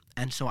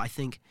And so I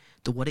think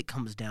that what it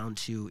comes down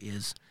to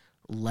is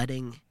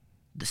letting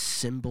the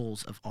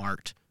symbols of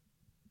art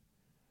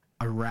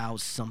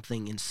arouse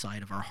something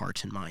inside of our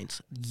hearts and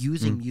minds.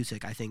 Using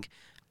music, I think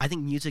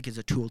music is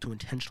a tool to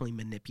intentionally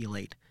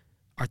manipulate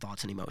our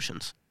thoughts and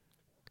emotions,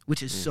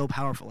 which is so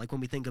powerful. Like when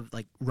we think of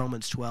like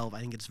Romans 12, I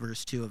think it's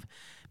verse 2 of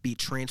be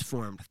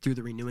transformed through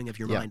the renewing of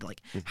your mind.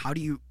 Like how do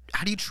you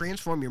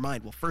transform your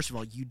mind? Well, first of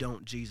all, you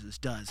don't, Jesus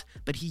does.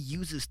 But he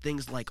uses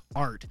things like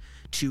art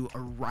to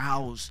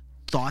arouse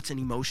thoughts and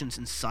emotions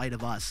inside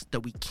of us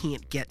that we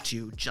can't get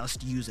to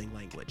just using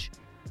language.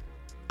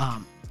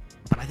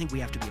 But I think we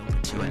have to be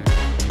open to it.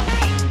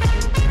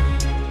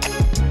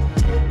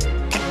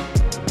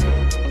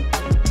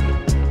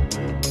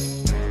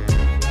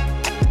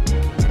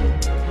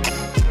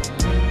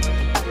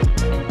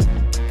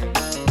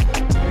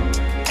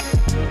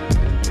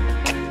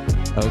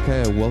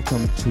 Okay,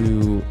 welcome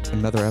to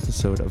another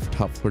episode of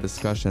Top Floor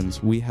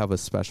Discussions. We have a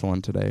special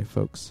one today,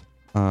 folks.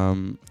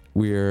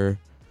 We're,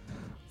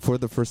 for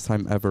the first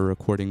time ever,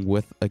 recording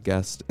with a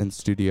guest in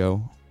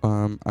studio.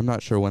 I'm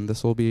not sure when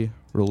this will be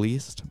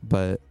released,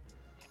 but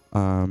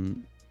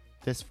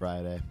this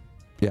Friday.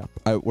 Yeah,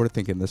 we're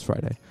thinking this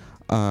Friday.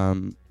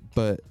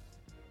 But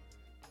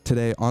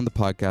today on the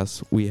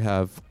podcast, we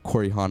have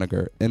Corey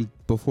Honegger. And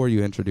before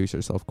you introduce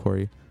yourself,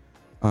 Corey,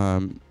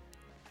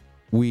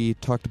 we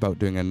talked about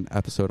doing an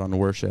episode on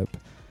worship,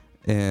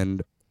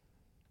 and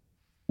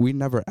we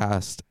never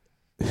asked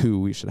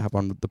who we should have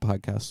on the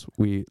podcast.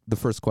 The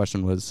first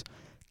question was,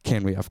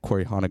 can we have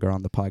Corey Honegger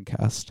on the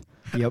podcast?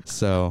 Yep.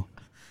 So,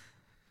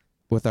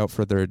 without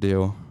further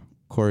ado,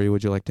 Corey,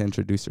 would you like to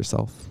introduce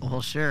yourself?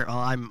 Well, sure. Well,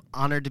 I'm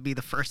honored to be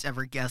the first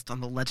ever guest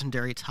on the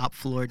legendary Top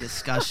Floor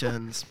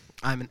Discussions.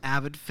 I'm an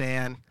avid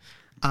fan.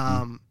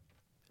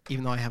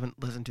 Even though I haven't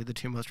listened to the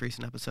 2 most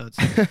recent episodes.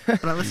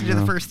 But I listened to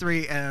the first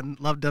 3 and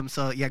loved them.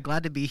 So, yeah,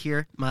 glad to be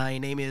here. My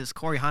name is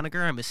Corey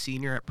Honegger. I'm a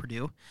senior at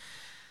Purdue.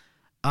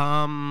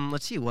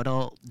 Let's see. What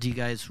else do you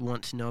guys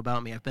want to know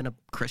about me? I've been a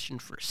Christian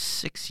for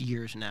 6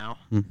 years now.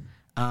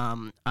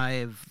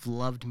 I've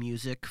loved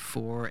music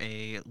for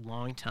a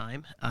long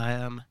time.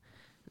 Let's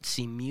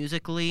see.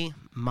 Musically,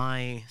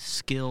 my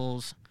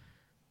skills...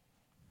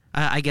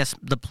 I guess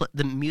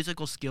the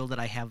musical skill that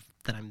I have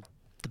that I'm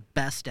the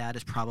best at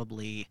is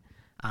probably...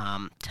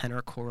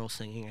 tenor choral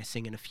singing. I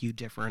sing in a few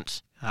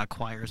different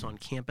choirs on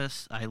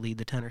campus. I lead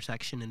the tenor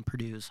section in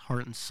Purdue's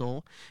Heart and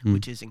Soul,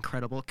 which is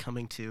incredible.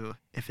 Coming to,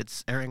 if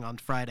it's airing on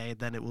Friday,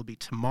 then it will be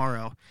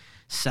tomorrow.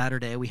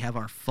 Saturday, we have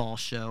our fall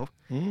show.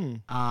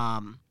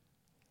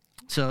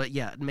 So,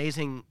 yeah,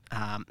 amazing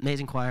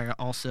choir.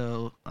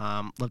 Also,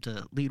 love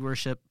to lead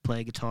worship,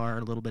 play guitar,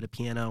 a little bit of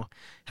piano.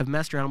 Have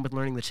messed around with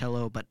learning the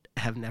cello, but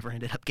have never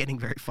ended up getting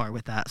very far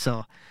with that.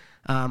 So,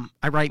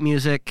 I write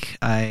music.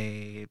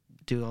 I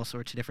do all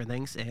sorts of different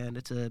things, and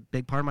it's a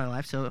big part of my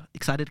life, so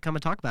excited to come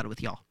and talk about it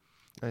with y'all.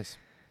 Nice.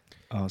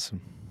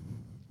 Awesome.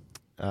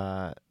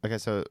 Okay,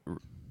 so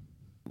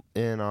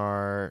in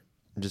our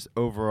just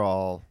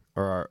overall,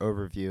 or our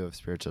overview of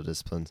spiritual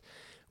disciplines,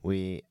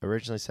 we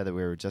originally said that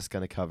we were just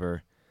going to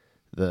cover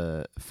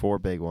the 4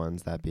 big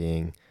ones, that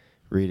being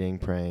reading,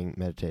 praying,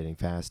 meditating,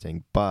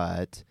 fasting,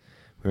 but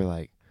we were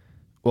like,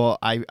 well,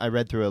 I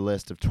read through a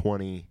list of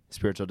 20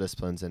 spiritual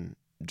disciplines, and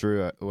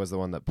Drew was the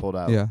one that pulled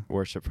out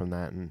worship from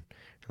that, and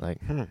like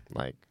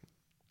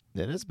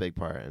it is a big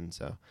part. And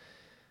so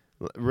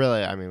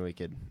really, I mean, we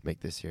could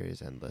make this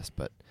series endless,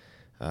 but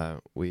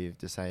we've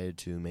decided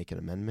to make an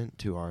amendment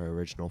to our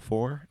original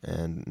 4,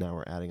 and now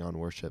we're adding on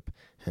worship,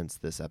 hence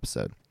this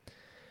episode.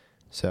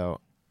 So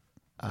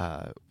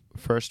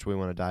first we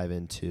want to dive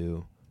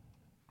into,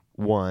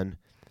 1,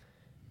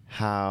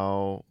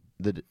 how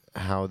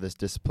this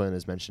discipline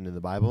is mentioned in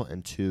the Bible,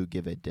 and 2,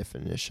 give a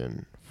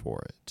definition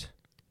for it.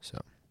 So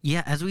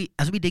yeah, as we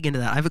dig into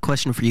that, I have a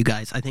question for you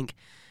guys. I think,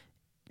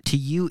 to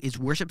you, is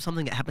worship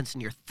something that happens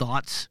in your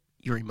thoughts,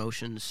 your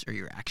emotions, or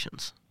your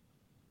actions?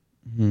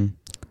 And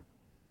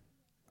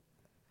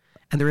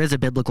there is a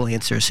biblical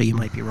answer, so you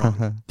might be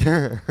wrong.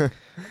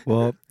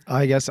 Well,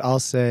 I guess I'll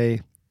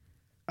say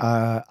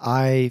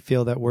I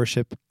feel that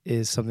worship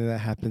is something that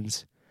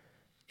happens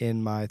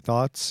in my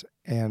thoughts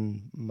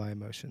and my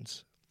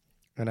emotions.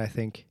 And I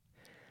think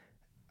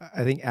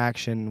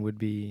action would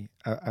be,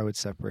 I would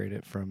separate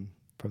it from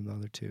the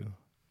other 2.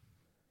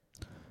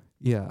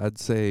 Yeah, I'd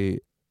say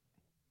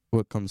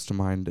what comes to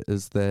mind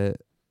is that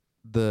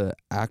the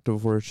act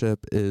of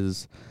worship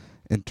is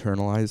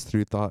internalized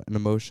through thought and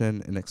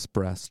emotion and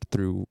expressed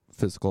through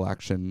physical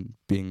action,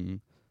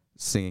 being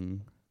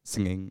singing,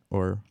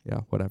 or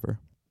whatever.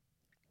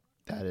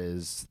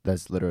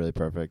 That's literally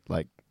perfect.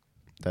 Like,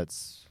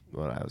 that's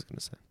what I was going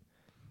to say.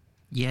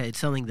 Yeah, it's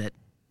something that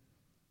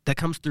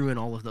comes through in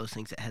all of those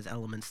things. It has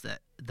elements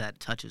that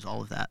touches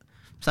all of that.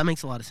 So that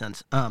makes a lot of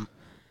sense.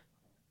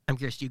 I'm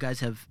curious, do you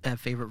guys have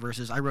favorite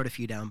verses? I wrote a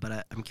few down,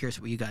 but I'm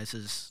curious what you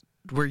guys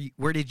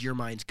where did your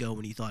minds go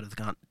when you thought of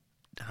the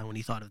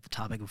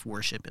topic of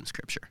worship in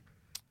Scripture?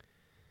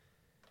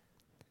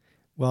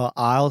 Well,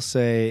 I'll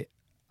say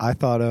I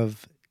thought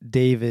of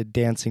David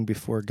dancing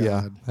before God.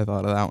 Yeah, I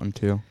thought of that one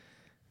too.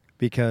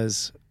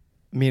 Because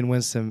me and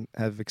Winston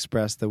have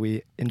expressed that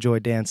we enjoy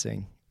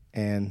dancing,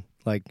 and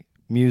like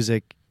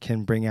music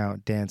can bring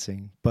out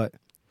dancing. But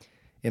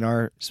in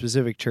our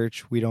specific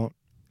church, we don't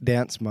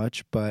dance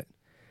much. But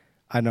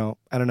I don't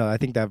know. I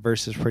think that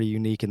verse is pretty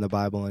unique in the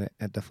Bible, and it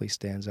definitely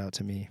stands out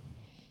to me.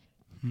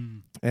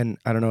 And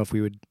I don't know if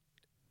we would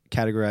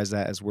categorize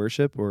that as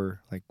worship,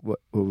 or like what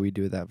would we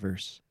do with that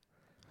verse?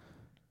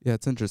 Yeah,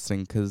 it's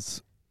interesting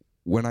because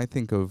when I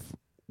think of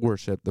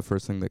worship, the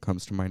first thing that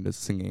comes to mind is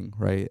singing,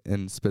 right?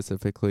 And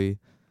specifically,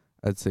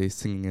 I'd say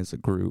singing as a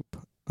group,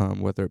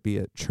 whether it be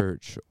at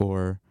church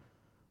or,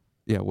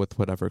 with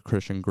whatever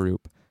Christian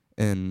group.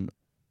 And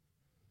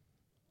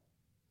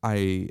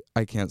I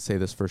can't say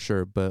this for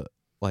sure, but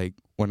like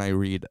when I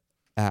read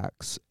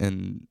Acts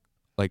and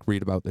like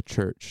read about the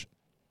church,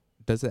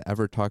 does it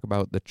ever talk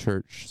about the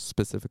church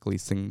specifically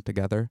singing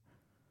together?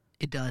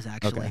 It does,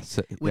 actually. Okay,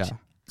 so,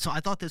 So I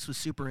thought this was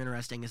super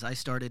interesting as I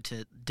started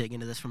to dig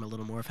into this from a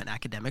little more of an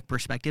academic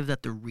perspective,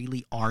 that there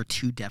really are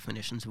two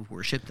definitions of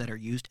worship that are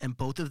used, and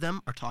both of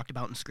them are talked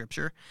about in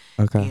Scripture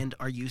and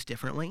are used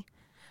differently.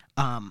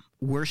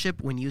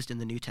 Worship, when used in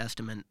the New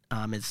Testament,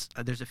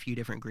 there's a few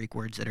different Greek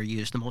words that are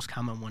used. The most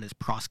common one is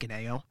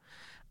proskuneo,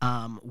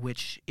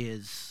 which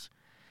is...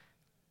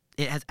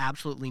 It has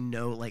absolutely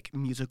no like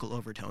musical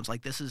overtones.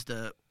 Like this is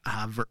the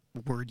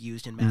word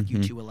used in Matthew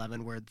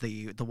 2:11, where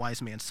the wise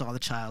man saw the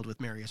child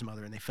with Mary his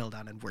mother, and they fell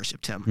down and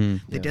worshipped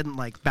him. They didn't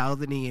like bow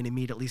the knee and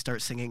immediately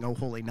start singing "O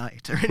Holy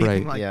Night" or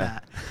anything like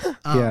that.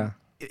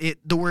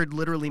 The word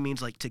literally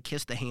means like to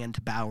kiss the hand,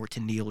 to bow, or to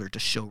kneel, or to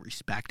show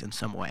respect in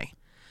some way.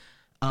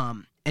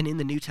 And in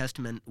the New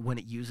Testament, when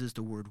it uses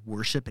the word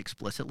worship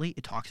explicitly,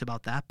 it talks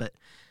about that, but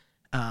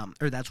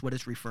or that's what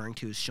it's referring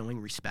to as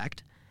showing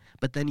respect.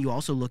 But then you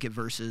also look at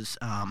verses,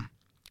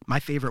 my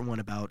favorite one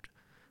about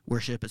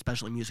worship,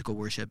 especially musical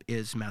worship,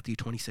 is Matthew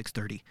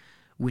 26:30,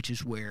 which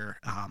is where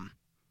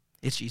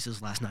it's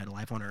Jesus' last night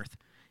alive on earth.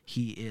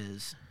 He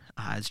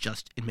has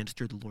just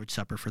administered the Lord's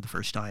Supper for the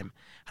first time,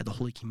 had the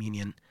Holy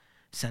Communion,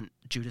 sent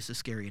Judas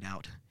Iscariot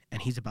out,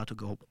 and he's about to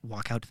go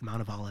walk out to the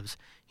Mount of Olives.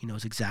 He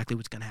knows exactly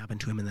what's going to happen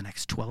to him in the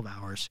next 12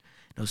 hours.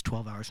 He knows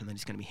 12 hours, and then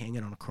he's going to be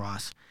hanging on a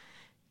cross.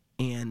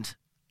 And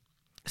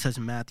it says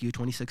in Matthew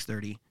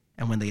 26:30,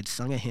 and when they had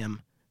sung a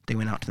hymn, they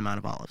went out to the Mount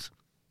of Olives.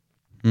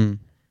 And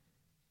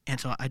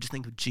so I just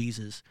think of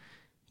Jesus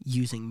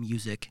using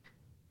music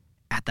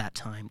at that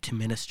time to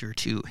minister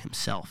to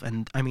himself.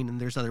 And I mean, and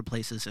there's other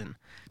places in,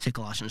 say,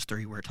 Colossians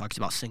 3, where it talks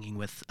about singing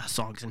with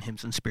songs and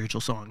hymns and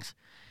spiritual songs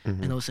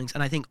and those things.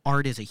 And I think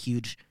art is a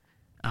huge...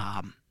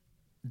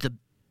 the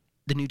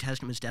New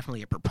Testament is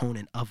definitely a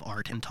proponent of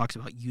art and talks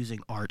about using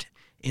art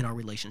in our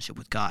relationship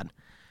with God.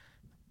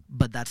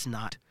 But that's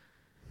not...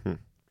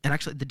 And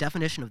actually, the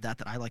definition of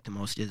that I like the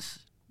most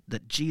is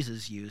that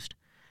Jesus used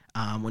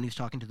when he was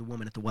talking to the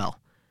woman at the well.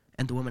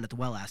 And the woman at the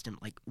well asked him,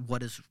 like, what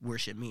does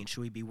worship mean?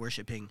 Should we be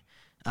worshiping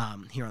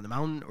here on the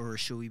mountain, or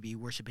should we be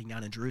worshiping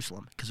down in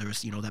Jerusalem? Because there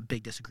was, that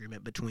big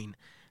disagreement between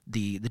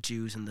the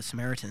Jews and the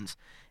Samaritans.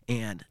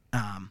 And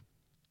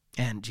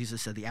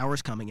Jesus said, the hour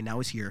is coming, and now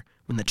is here,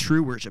 when the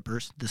true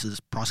worshipers, this is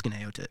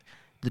proskuneo, to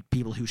the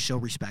people who show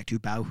respect, who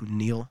bow, who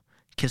kneel,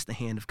 kiss the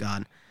hand of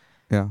God,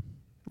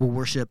 will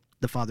worship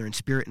the Father in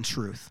spirit and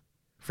truth.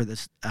 For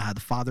this, the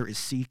Father is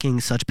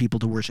seeking such people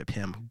to worship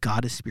him.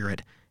 God is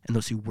spirit, and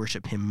those who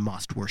worship him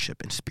must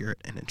worship in spirit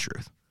and in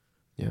truth.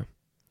 Yeah.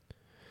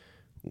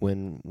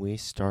 When we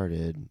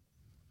said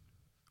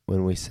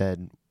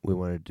we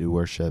wanted to do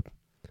worship,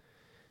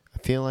 I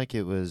feel like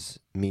it was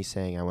me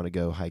saying I want to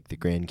go hike the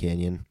Grand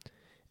Canyon,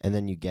 and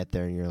then you get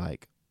there and you're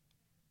like,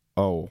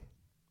 oh,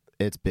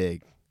 it's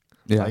big.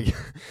 Yeah.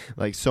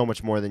 Like so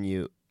much more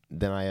than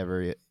I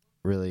ever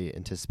really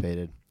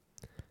anticipated.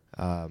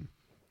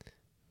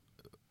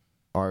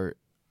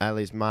 At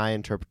least my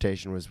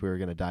interpretation was we were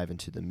going to dive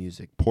into the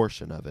music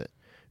portion of it,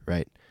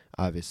 right?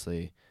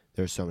 Obviously,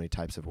 there's so many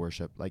types of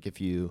worship. Like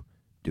if you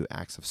do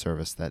acts of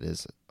service, that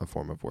is a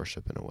form of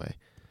worship in a way.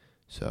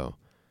 So,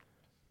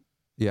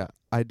 yeah,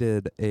 I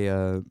did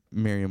a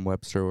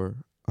Merriam-Webster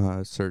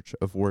search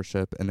of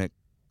worship, and it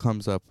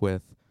comes up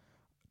with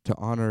to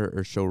honor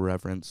or show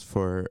reverence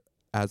for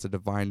as a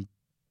divine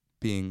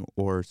being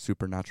or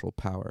supernatural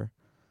power.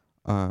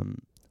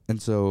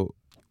 And so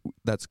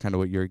that's kind of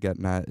what you're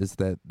getting at, is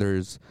that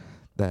there's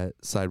that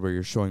side where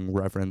you're showing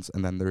reverence,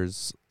 and then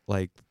there's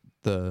like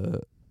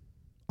there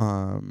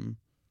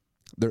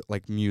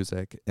like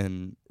music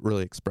and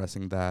really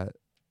expressing that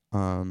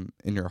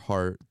in your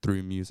heart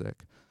through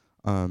music.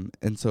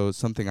 And so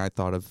something I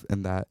thought of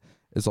in that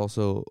is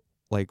also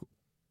like,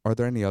 are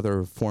there any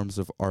other forms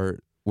of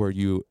art where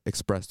you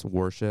express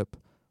worship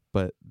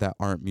but that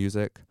aren't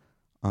music?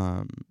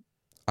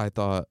 I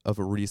thought of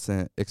a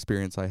recent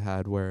experience I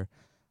had where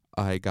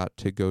I got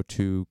to go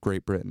to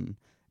Great Britain,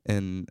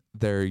 and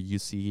there you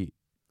see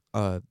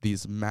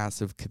these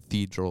massive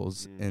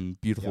cathedrals and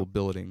beautiful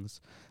buildings,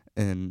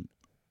 and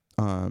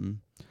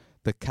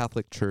the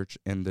Catholic Church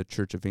and the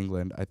Church of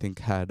England, I think,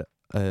 had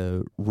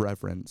a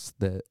reverence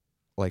that,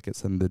 like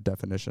it's in the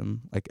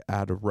definition, like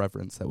add a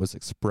reverence that was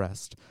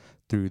expressed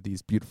through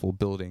these beautiful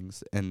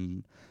buildings,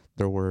 and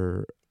there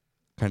were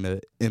kind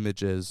of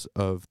images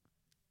of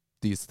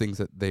these things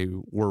that they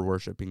were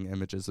worshiping,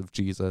 images of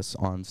Jesus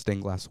on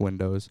stained glass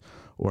windows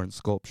or in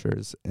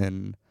sculptures.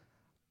 And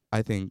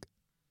I think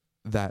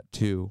that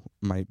too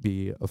might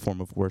be a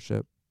form of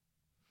worship.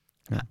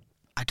 Yeah.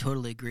 I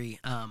totally agree.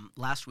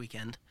 Last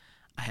weekend,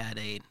 I had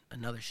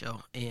another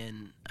show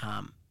in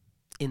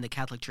the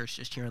Catholic Church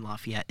just here in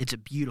Lafayette. It's a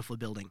beautiful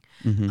building,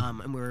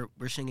 and we're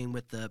singing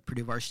with the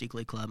Purdue Varsity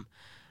Glee Club.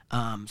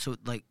 So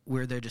like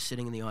we're there just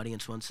sitting in the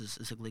audience once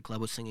as a Glee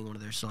Club was singing one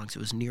of their songs. It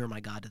was Near My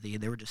God to Thee.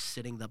 They were just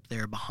sitting up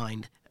there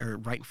behind or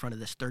right in front of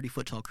this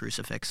 30-foot tall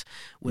crucifix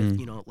with,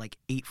 like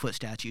 8-foot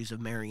statues of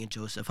Mary and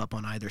Joseph up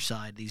on either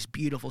side. These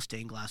beautiful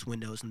stained glass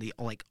windows and the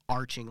like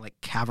arching, like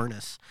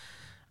cavernous.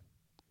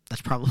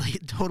 That's probably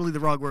totally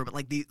the wrong word, but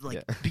like the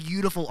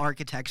beautiful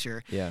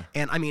architecture. Yeah.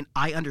 And I mean,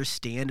 I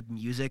understand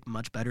music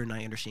much better than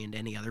I understand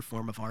any other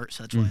form of art.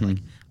 So that's why like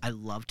I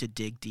love to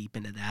dig deep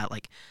into that.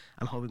 Like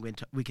I'm hoping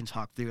we can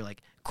talk through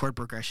like chord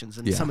progressions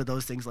and some of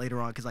those things later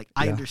on because like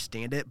I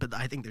understand it, but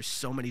I think there's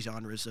so many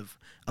genres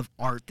of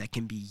art that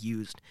can be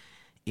used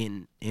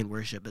in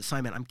worship. But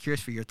Simon, I'm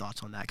curious for your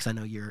thoughts on that because I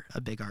know you're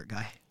a big art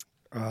guy.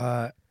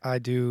 I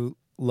do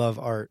love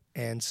art,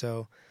 and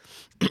so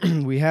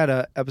we had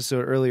a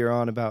episode earlier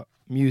on about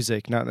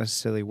music, not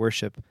necessarily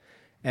worship,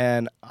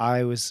 and I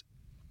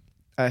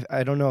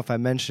don't know if I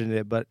mentioned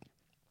it, but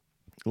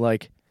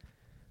like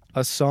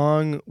a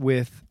song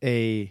with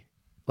a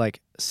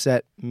like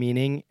set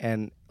meaning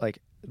and like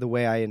the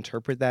way I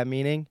interpret that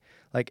meaning,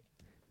 like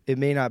it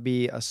may not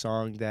be a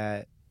song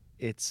that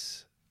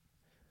it's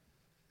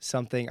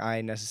something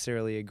I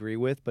necessarily agree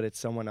with, but it's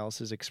someone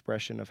else's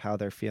expression of how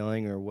they're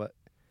feeling or what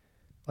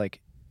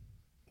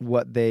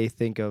they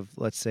think of,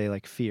 let's say,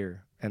 like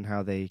fear and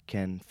how they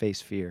can face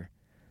fear.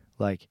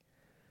 Like,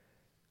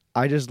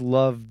 I just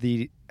love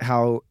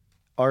how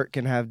art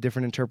can have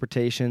different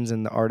interpretations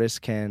and the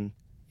artist can,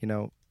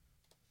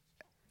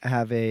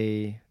 have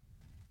a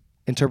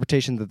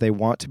interpretation that they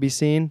want to be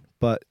seen,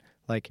 but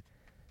like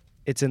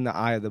it's in the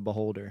eye of the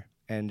beholder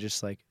and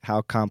just like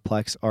how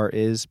complex art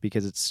is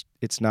because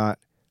it's not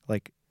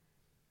like,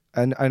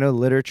 I know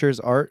literature is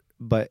art,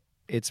 but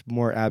it's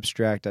more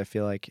abstract, I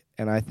feel like,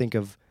 and I think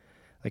of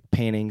like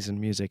paintings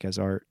and music as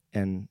art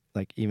and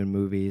like even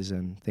movies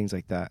and things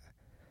like that.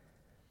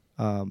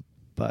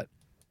 But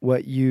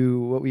what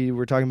we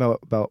were talking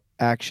about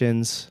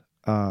actions,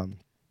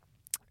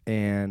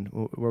 and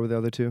what were the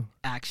other two?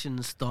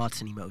 Actions, thoughts,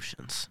 and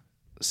emotions.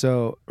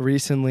 So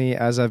recently,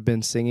 as I've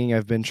been singing,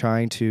 I've been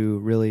trying to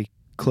really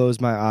close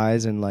my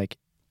eyes and like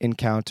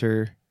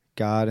encounter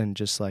God and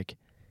just like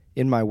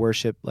in my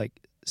worship, like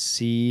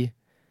see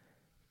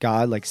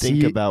God, like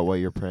think about what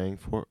you're praying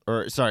for,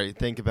 or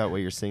think about what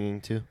you're singing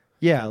to.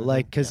 Yeah,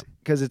 like because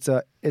it's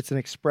an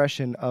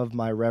expression of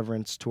my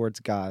reverence towards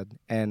God,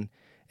 and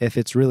if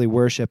it's really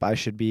worship, I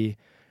should be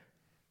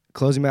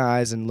closing my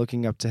eyes and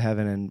looking up to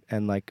heaven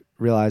and like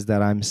realize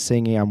that I'm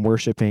singing, I'm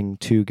worshiping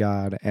to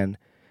God. And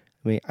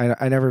I mean,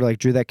 I never like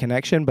drew that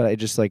connection, but I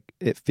just like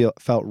it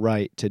felt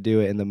right to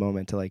do it in the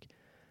moment to like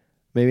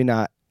maybe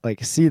not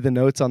like see the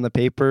notes on the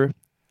paper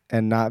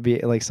and not be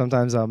like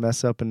sometimes I'll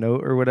mess up a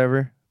note or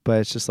whatever.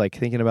 But it's just like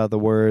thinking about the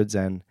words,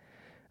 and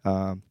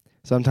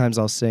sometimes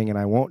I'll sing and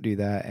I won't do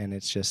that, and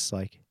it's just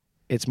like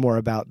it's more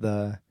about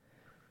the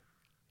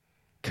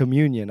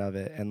communion of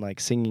it and like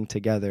singing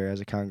together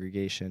as a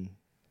congregation,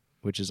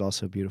 which is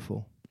also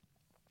beautiful.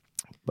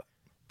 But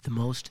the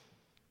most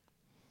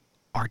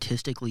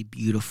artistically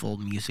beautiful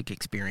music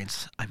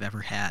experience I've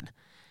ever had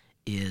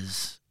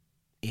is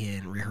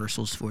in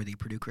rehearsals for the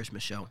Purdue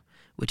Christmas show,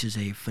 which is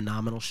a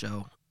phenomenal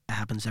show. It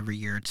happens every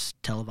year. It's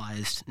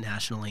televised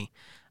nationally.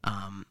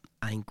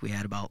 I think we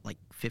had about like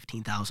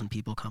 15,000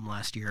 people come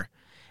last year,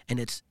 and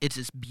it's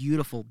this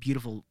beautiful,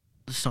 beautiful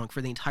song.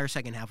 For the entire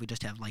second half, we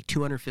just have like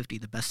 250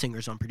 the best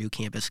singers on Purdue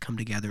campus come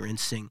together and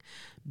sing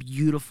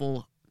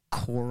beautiful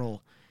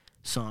choral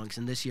songs.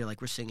 And this year,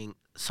 like we're singing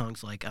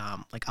songs like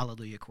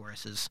Alleluia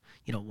choruses,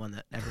 one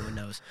that everyone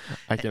knows.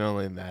 I can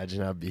only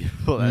imagine how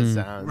beautiful that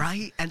sounds.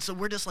 Right? And so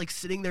we're just like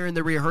sitting there in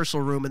the rehearsal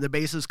room and the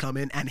basses come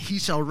in and He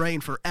Shall Reign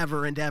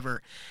forever and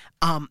ever.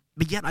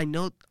 But yet I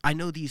know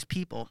these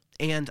people,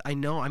 and I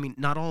mean,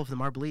 not all of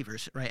them are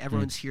believers, right?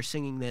 Everyone's here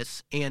singing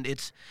this, and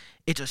it's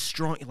a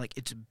strong, like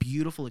it's a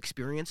beautiful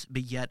experience,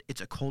 but yet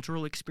it's a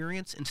cultural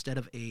experience instead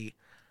of a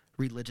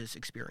religious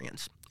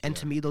experience. And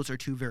to me, those are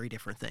two very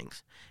different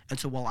things. And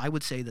so while I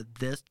would say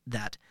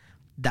that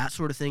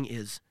sort of thing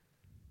is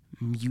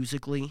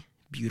musically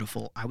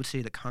beautiful, I would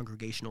say that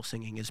congregational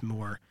singing is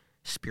more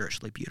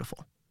spiritually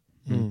beautiful.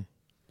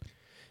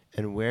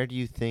 And where do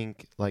you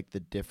think like the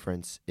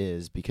difference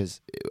is?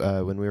 Because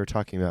when we were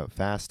talking about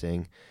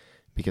fasting,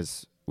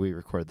 because we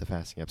recorded the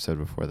fasting episode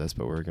before this,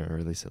 but we're going to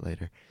release it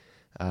later,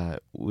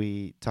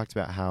 we talked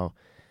about how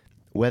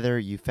whether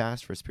you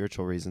fast for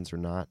spiritual reasons or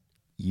not,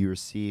 you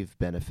receive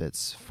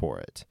benefits for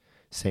it.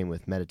 Same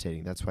with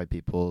meditating. That's why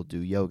people do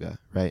yoga,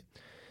 right?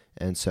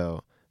 And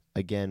so,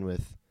 again,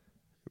 with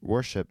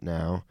worship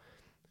now,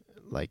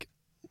 like,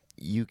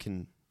 you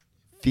can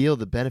feel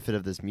the benefit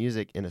of this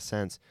music in a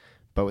sense,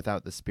 but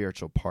without the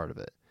spiritual part of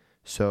it.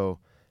 So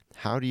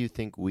how do you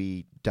think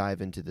we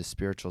dive into the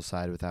spiritual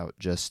side without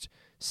just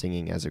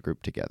singing as a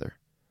group together?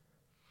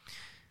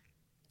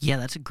 Yeah,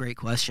 that's a great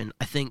question.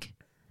 I think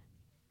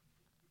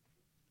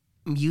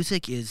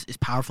music is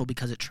powerful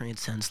because it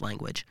transcends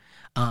language.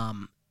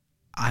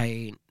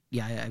 I've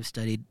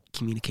studied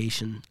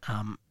communication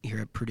here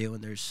at Purdue,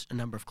 and there's a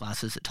number of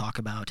classes that talk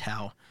about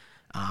how,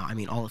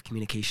 all of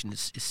communication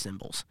is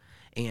symbols,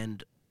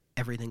 and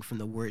everything from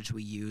the words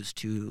we use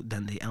to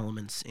then the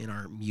elements in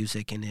our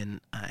music and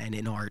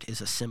in art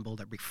is a symbol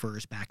that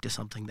refers back to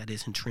something that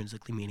is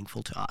intrinsically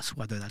meaningful to us,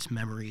 whether that's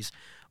memories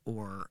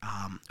or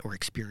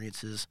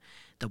experiences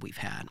that we've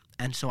had.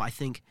 And so I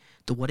think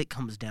that what it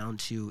comes down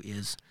to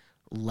is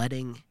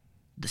letting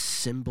the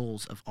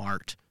symbols of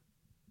art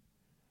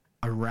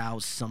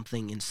arouse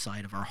something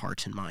inside of our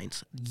hearts and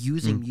minds.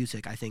 Using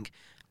music, I think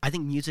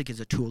music is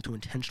a tool to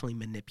intentionally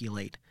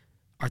manipulate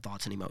our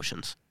thoughts and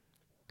emotions,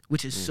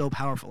 which is so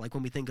powerful. Like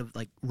when we think of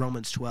like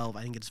Romans 12,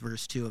 I think it's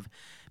verse 2 of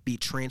be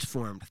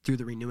transformed through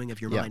the renewing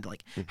of your mind.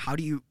 Like how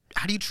do you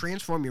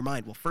transform your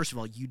mind? Well, first of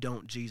all, you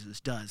don't, Jesus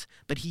does.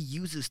 But he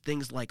uses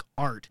things like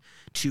art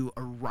to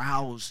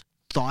arouse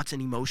thoughts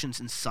and emotions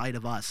inside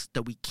of us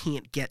that we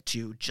can't get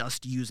to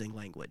just using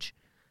language.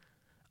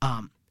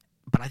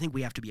 But I think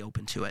we have to be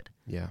open to it.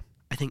 Yeah.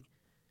 I think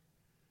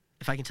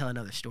if I can tell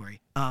another story,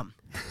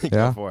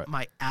 Go for it.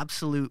 my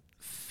absolute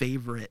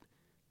favorite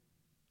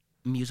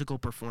musical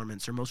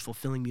performance or most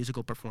fulfilling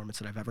musical performance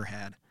that I've ever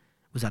had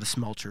was at a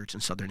small church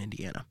in southern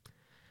Indiana.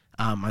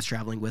 I was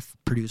traveling with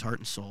Purdue's Heart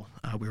and Soul.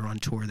 We were on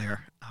tour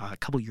there a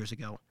couple years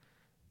ago.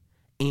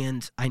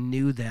 And I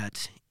knew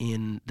that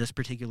in this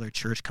particular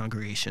church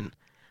congregation,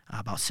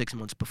 about 6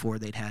 months before,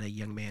 they'd had a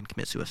young man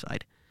commit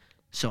suicide.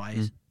 So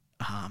I,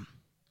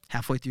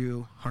 halfway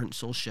through Heart and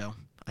Soul show,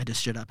 I just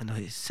stood up and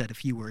I said a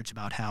few words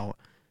about how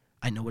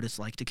I know what it's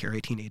like to carry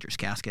a teenager's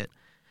casket.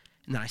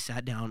 And then I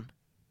sat down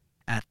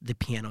at the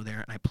piano there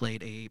and I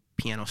played a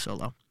piano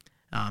solo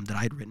that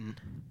I'd written,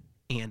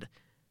 and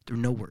there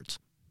were no words,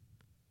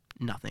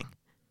 nothing.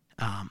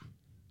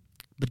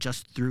 But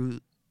just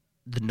through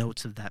the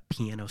notes of that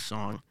piano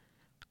song,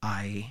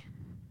 I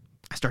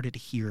started to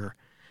hear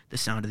the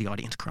sound of the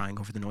audience crying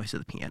over the noise of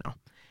the piano.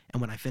 And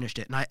when I finished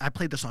it, and I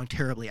played the song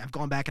terribly. I've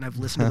gone back and I've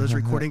listened to those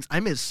recordings. I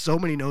missed so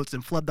many notes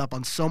and flubbed up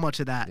on so much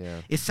of that.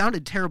 Yeah. It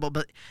sounded terrible,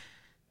 but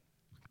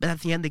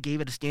at the end they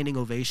gave it a standing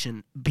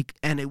ovation.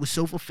 And it was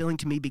so fulfilling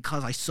to me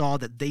because I saw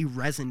that they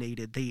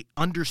resonated. They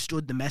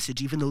understood the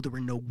message even though there were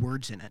no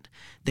words in it.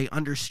 They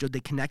understood. They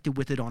connected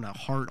with it on a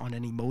heart, on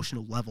an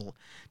emotional level,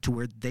 to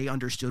where they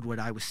understood what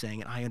I was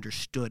saying and I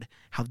understood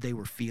how they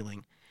were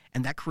feeling.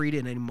 And that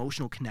created an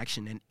emotional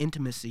connection and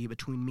intimacy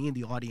between me and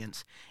the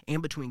audience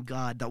and between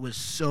God that was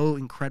so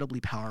incredibly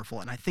powerful.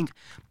 And I think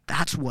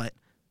that's what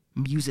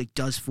music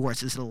does for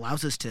us, is it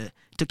allows us to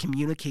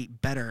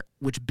communicate better,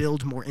 which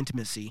builds more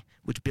intimacy,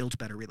 which builds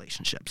better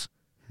relationships.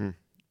 I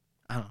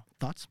don't know.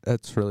 Thoughts?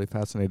 That's really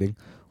fascinating.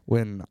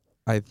 When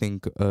I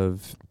think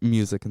of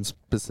music, and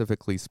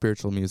specifically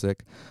spiritual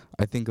music,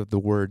 I think of the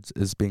words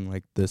as being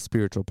like the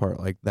spiritual part.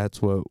 Like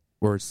that's what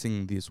we're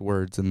singing, these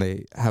words, and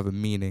they have a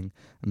meaning,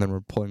 and then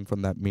we're pulling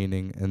from that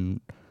meaning, and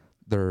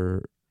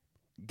they're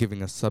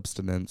giving us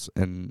substance,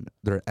 and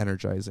they're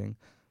energizing.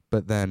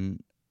 But then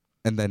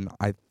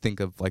I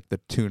think of like the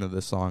tune of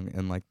the song,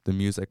 and like the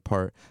music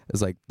part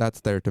is like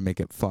that's there to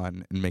make it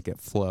fun and make it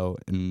flow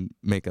and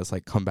make us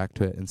like come back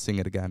to it and sing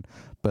it again.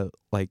 But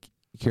like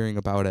hearing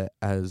about it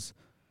as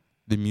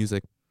the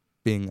music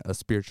being a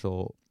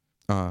spiritual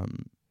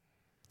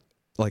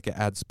like it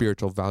adds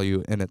spiritual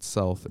value in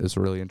itself is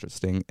really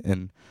interesting,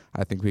 and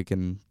I think we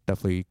can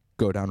definitely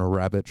go down a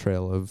rabbit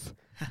trail of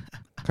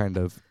kind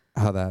of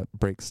how that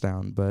breaks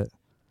down. But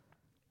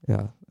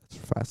yeah, it's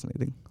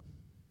fascinating.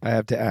 I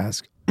have to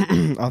ask,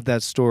 of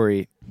that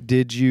story,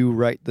 did you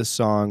write the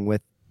song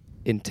with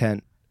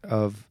intent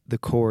of the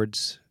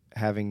chords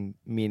having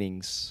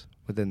meanings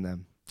within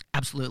them?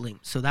 Absolutely.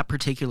 So that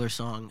particular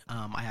song,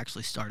 I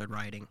actually started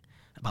writing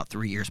about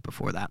 3 years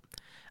before that.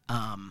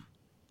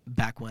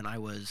 Back when I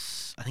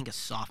was, I think, a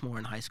sophomore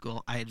in high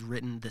school, I had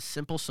written this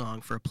simple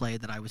song for a play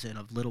that I was in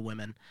of Little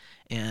Women,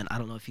 and I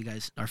don't know if you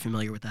guys are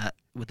familiar with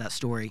that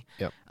story.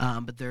 Yep.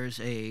 But there's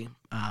a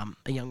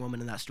young woman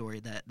in that story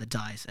that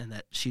dies, and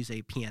that she's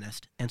a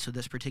pianist. And so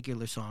this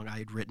particular song I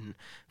had written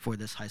for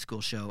this high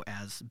school show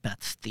as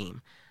Beth's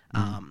theme.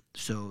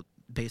 So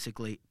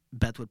basically,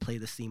 Beth would play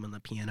this theme on the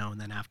piano,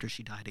 and then after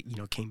she died,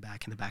 it came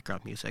back in the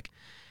background music,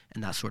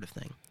 and that sort of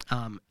thing.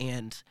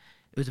 And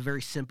it was a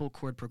very simple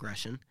chord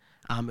progression.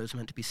 It was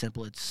meant to be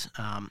simple. It's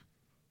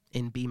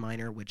in B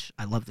minor, which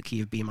I love the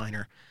key of B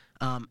minor.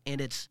 And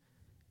it's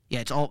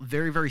all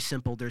very, very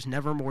simple. There's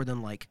never more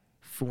than like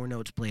 4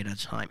 notes played at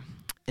a time.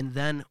 And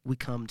then we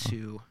come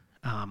to,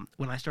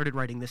 when I started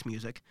writing this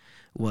music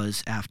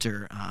was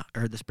after,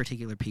 or this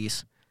particular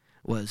piece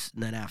was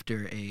then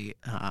after a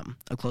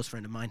close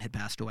friend of mine had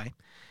passed away.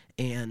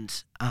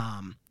 And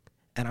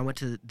and I went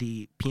to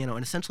the piano,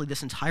 and essentially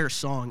this entire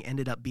song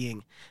ended up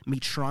being me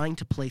trying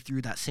to play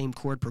through that same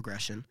chord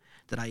progression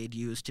that I had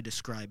used to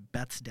describe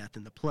Beth's death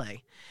in the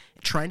play,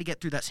 trying to get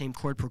through that same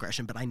chord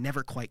progression, but I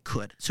never quite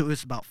could. So it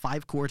was about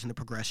 5 chords in the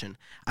progression.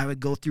 I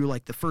would go through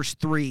like the first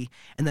 3,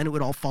 and then it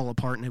would all fall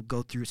apart, and it would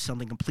go through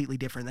something completely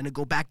different. Then it'd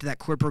go back to that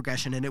chord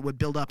progression, and it would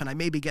build up, and I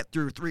maybe get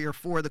through 3 or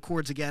 4 of the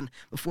chords again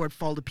before it'd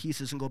fall to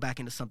pieces and go back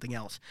into something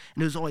else.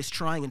 And it was always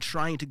trying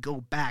to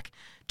go back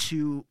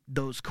to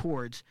those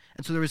chords.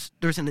 And so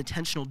there's an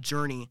intentional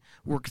journey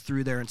worked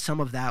through there, and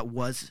some of that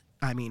was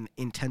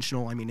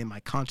intentional, in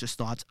my conscious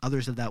thoughts.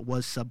 Others of that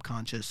was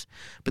subconscious,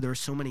 but there were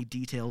so many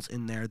details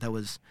in there that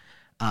was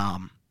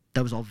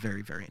all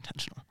very, very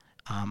intentional.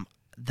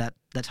 That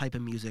type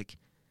of music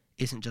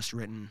isn't just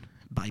written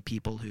by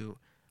people who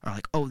are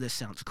like, oh, this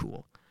sounds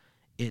cool.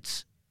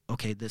 It's,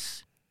 okay,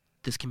 this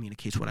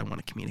communicates what I want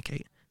to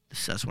communicate. This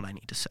says what I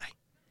need to say.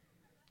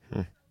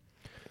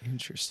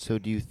 Interesting. So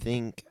do you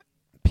think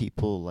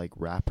people like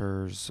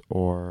rappers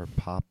or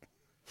pop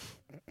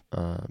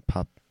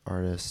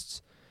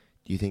artists,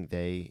 do you think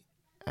they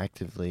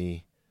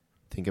actively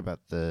think about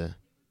the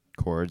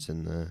chords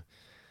and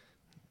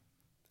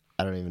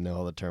I don't even know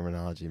all the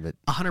terminology, but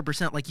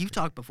 100%. Like you've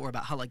talked before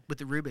about how, like, with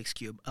the Rubik's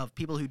Cube, of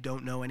people who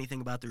don't know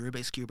anything about the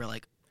Rubik's Cube are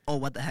like, oh,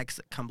 what the heck's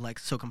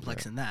so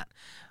complex in that?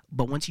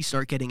 But once you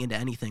start getting into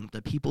anything,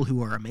 the people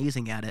who are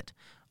amazing at it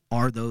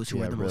are those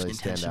who are the really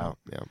most intentional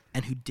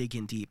and who dig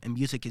in deep. And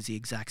music is the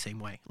exact same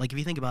way. Like, if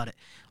you think about it,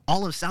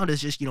 all of sound is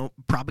just,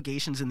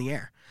 propagations in the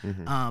air.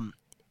 Mm-hmm.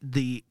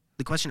 The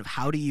question of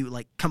how do you,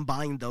 like,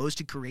 combine those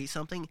to create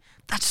something,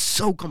 that's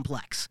so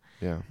complex.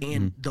 Yeah.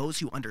 And those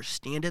who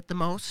understand it the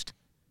most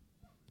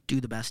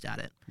do the best at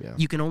it. Yeah.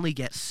 You can only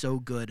get so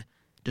good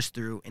just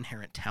through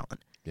inherent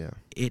talent. Yeah.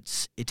 It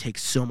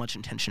takes so much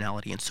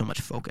intentionality and so much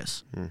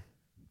focus.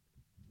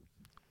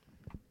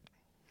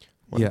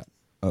 Yeah.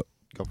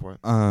 Go for it.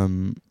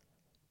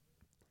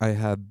 I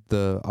had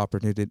the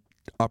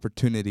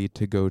opportunity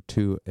to go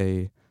to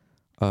a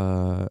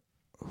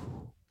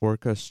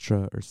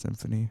orchestra or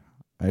symphony.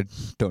 I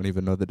don't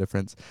even know the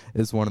difference.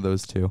 It's one of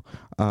those two.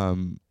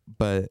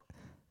 But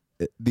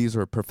these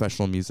were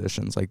professional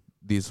musicians. Like,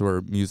 these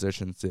were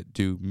musicians that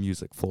do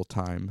music full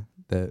time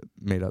that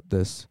made up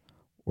this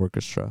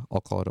orchestra.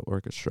 I'll call it an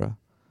orchestra.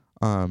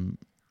 And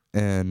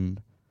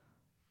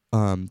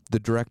the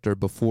director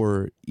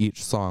before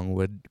each song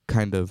would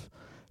kind of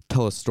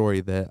tell a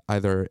story that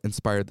either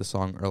inspired the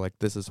song or, like,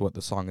 this is what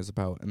the song is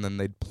about. And then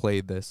they'd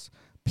play this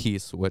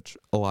piece, which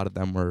a lot of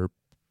them were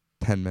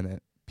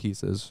 10-minute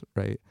pieces,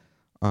 right?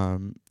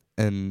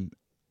 And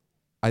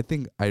I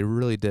think I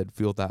really did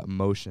feel that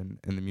emotion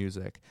in the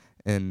music.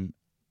 And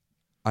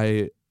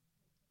I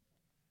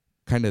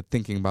kind of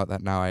thinking about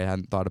that now, I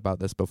hadn't thought about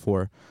this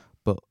before,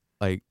 but,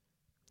 like,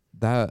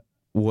 that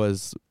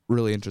was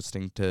really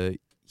interesting to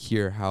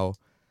hear how,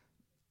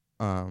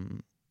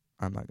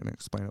 I'm not going to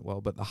explain it well,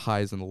 but the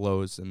highs and the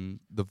lows and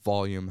the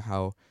volume,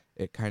 how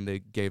it kind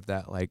of gave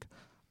that, like,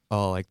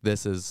 oh, like,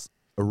 this is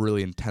a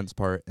really intense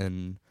part,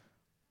 and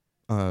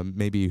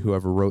maybe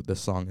whoever wrote this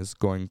song is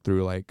going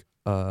through, like,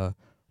 a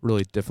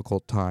really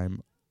difficult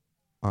time,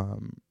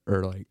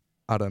 or, like,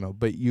 I don't know,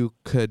 but you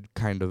could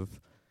kind of,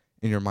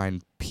 in your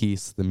mind,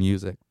 piece the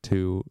music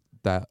to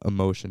that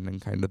emotion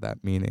and kind of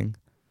that meaning.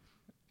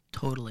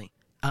 Totally.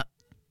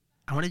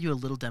 I want to do a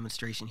little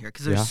demonstration here,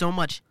 because there's so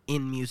much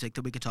in music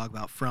that we could talk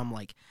about, from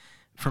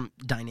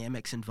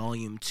dynamics and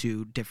volume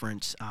to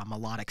different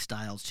melodic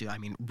styles to,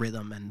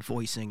 rhythm and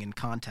voicing and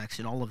context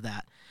and all of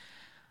that.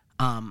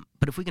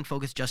 But if we can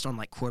focus just on,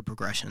 like, chord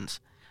progressions,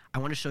 I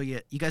want to show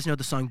you. You guys know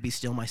the song "Be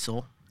Still My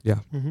Soul"?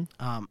 Yeah.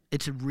 Mm-hmm.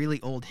 It's a really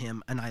old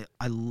hymn, and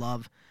I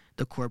love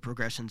the chord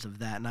progressions of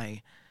that. And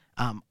I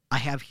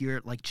have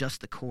here, like,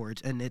 just the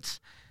chords, and it's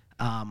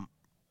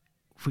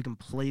if we can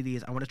play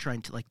these, I want to try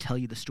and tell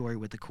you the story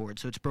with the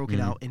chords. So it's broken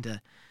out into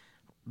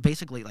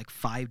basically, like,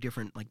 5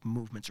 different, like,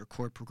 movements or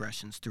chord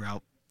progressions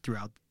throughout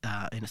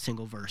in a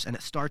single verse. And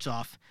it starts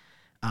off,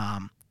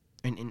 and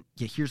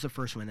here's the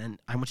first one, and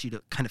I want you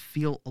to kind of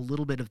feel a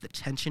little bit of the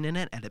tension in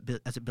it,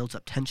 as it builds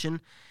up tension,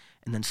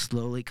 and then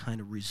slowly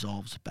kind of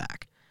resolves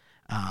back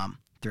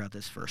throughout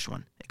this first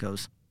one. It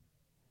goes.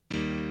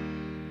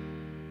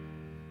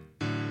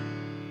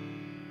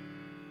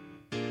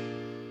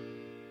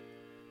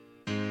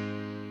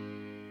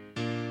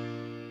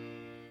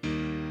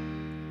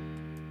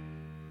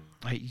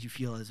 You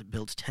feel as it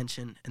builds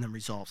tension and then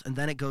resolves. And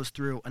then it goes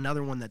through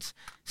another one that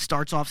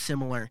starts off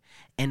similar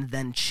and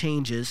then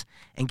changes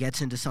and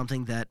gets into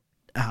something that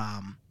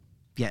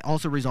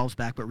also resolves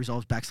back, but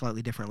resolves back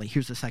slightly differently.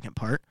 Here's the second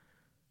part.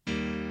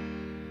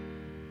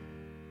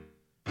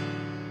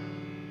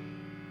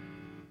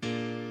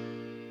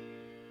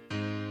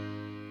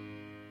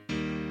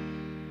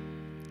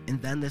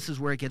 And then this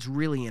is where it gets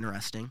really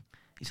interesting.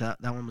 So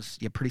that one was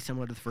pretty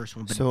similar to the first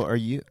one. But so are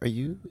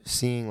you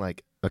seeing,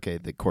 like, okay,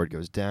 the chord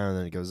goes down and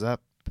then it goes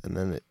up and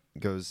then it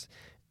goes,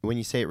 when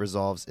you say it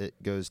resolves, it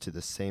goes to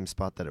the same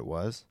spot that it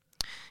was?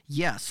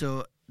 Yeah,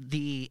 so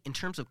in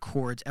terms of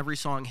chords, every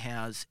song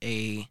has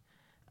a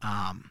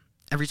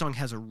every song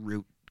has a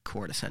root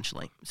chord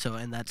essentially. So,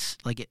 and that's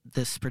like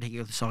this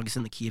particular song is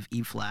in the key of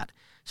E flat.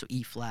 So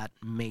E flat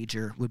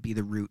major would be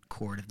the root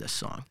chord of this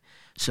song.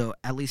 So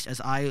at least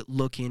as I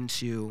look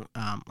into,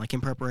 like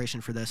in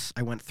preparation for this,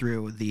 I went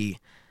through the,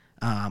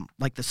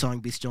 like the song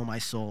 "Be Still My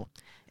Soul,"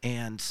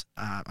 and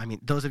I mean,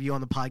 those of you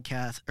on the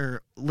podcast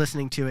or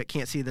listening to it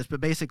can't see this, but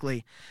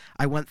basically,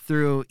 I went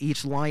through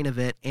each line of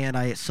it and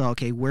I saw,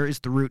 okay, where is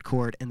the root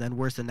chord, and then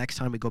where's the next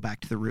time we go back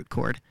to the root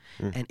chord,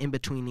 and in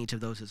between each of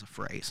those is a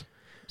phrase.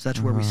 So that's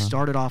where we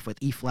started off with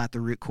E flat, the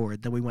root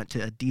chord. Then we went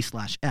to a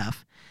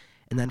D/F,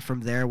 and then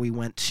from there we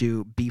went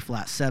to B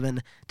flat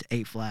 7 to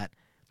A flat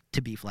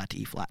to B flat to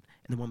E flat,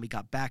 and then when we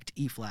got back to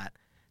E flat,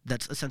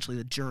 that's essentially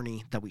the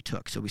journey that we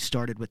took. So we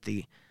started with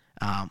the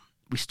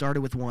we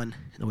started with one,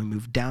 then we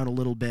moved down a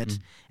little bit,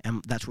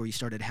 and that's where you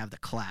started to have the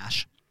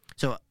clash.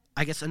 So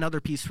I guess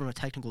another piece from a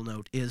technical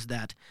note is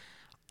that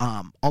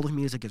all of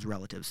music is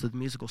relative. So the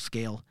musical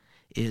scale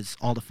is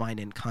all defined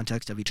in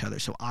context of each other.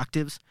 So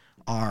octaves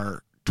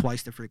are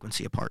twice the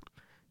frequency apart.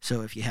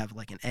 So if you have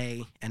like an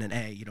A and an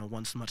A,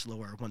 one's much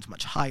lower, one's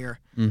much higher.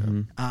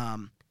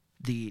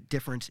 The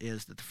difference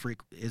is that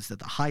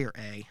the higher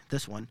A,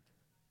 this one,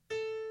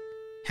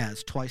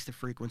 has twice the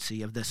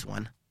frequency of this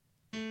one.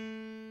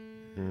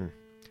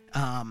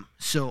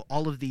 So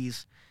all of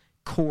these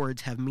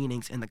chords have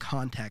meanings in the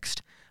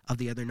context of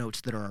the other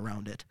notes that are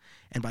around it.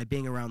 And by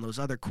being around those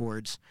other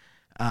chords,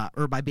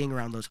 or by being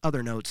around those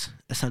other notes,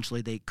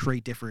 essentially they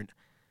create different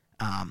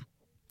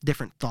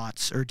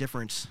thoughts or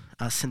different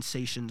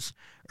sensations,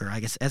 or I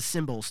guess as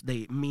symbols,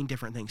 they mean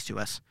different things to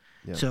us.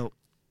 Yeah. So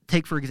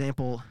take, for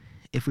example,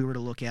 if we were to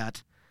look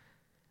at,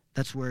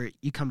 that's where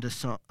you come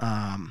to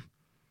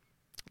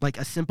like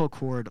a simple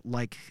chord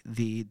like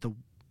the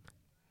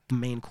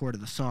main chord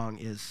of the song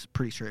is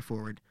pretty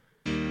straightforward.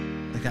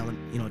 Like that one,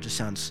 it just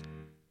sounds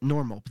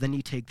normal. But then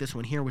you take this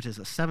one here, which is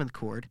a 7th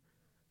chord.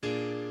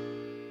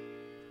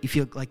 You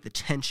feel like the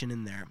tension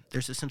in there.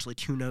 There's essentially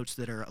two notes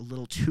that are a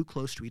little too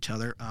close to each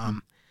other.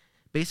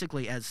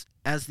 Basically, as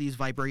these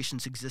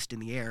vibrations exist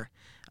in the air,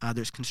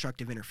 there's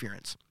constructive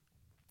interference.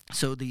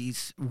 So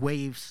these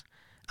waves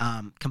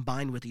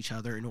combine with each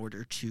other in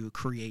order to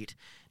create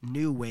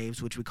new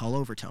waves, which we call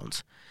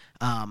overtones.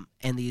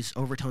 And these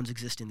overtones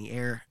exist in the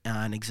air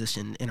and exist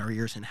in our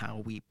ears and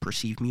how we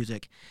perceive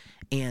music.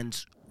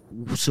 And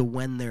so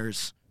when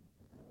there's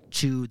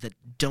two that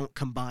don't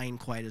combine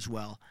quite as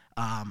well,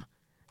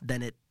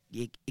 then it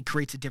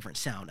creates a different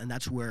sound, and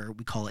that's where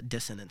we call it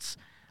dissonance.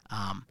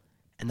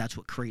 And that's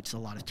what creates a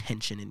lot of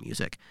tension in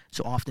music.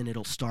 So often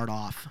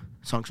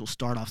songs will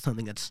start off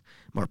something that's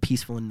more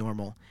peaceful and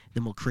normal,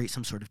 then we'll create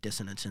some sort of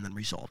dissonance and then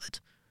resolve it,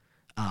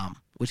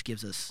 which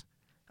gives us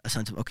a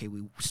sense of, okay,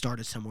 we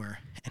started somewhere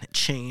and it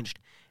changed,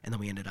 and then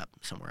we ended up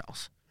somewhere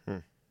else.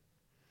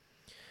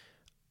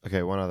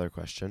 Okay, one other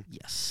question.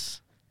 Yes.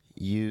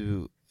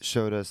 You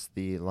showed us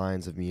the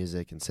lines of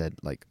music and said,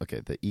 like, okay,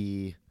 the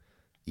E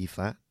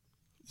flat?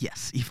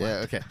 Yes, E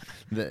flat. Yeah,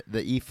 okay.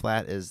 The E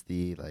flat is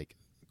the, like,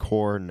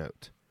 core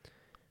note.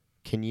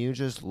 Can you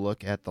just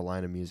look at the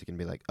line of music and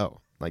be like, oh,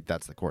 like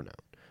that's the core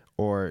note?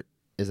 Or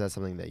is that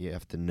something that you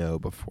have to know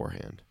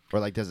beforehand?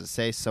 Or like, does it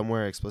say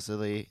somewhere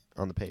explicitly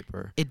on the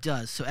paper? It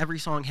does. So every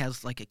song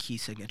has like a key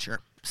signature.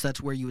 So that's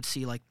where you would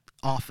see, like,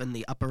 off in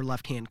the upper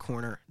left-hand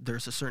corner,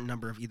 there's a certain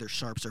number of either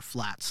sharps or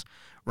flats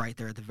right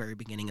there at the very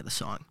beginning of the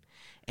song.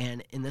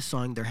 And in this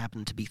song, there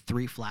happen to be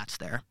 3 flats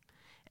there.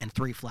 And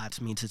 3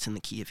 flats means it's in the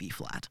key of E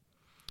flat.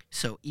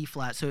 So E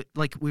flat, so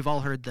like we've all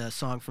heard the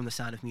song from The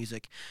Sound of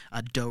Music,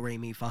 do, re,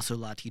 mi, fa, sol,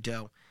 la, ti,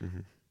 do.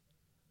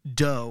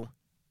 Do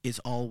is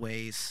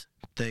always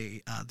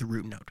the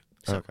root note.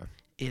 So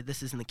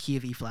this is in the key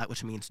of E flat,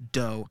 which means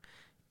do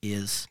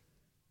is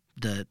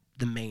the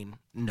main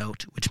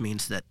note, which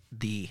means that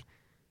the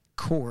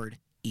chord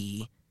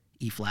E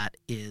flat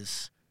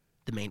is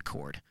the main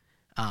chord.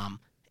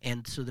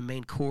 And so the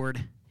main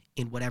chord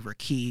in whatever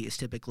key is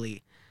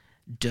typically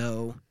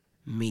do,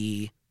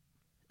 mi,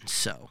 and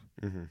so.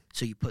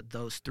 So you put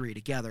those 3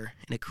 together,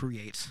 and it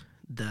creates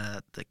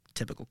the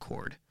typical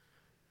chord.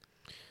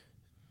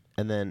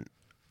 And then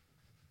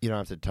you don't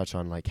have to touch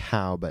on like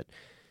how, but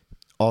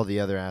all the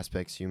other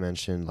aspects you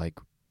mentioned, like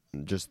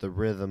just the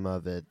rhythm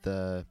of it,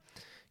 the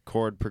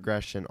chord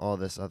progression, all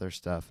this other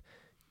stuff,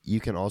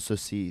 you can also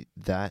see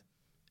that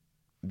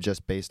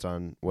just based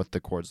on what the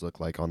chords look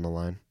like on the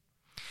line.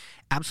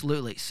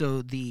 Absolutely.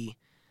 So the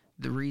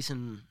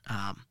reason,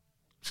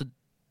 so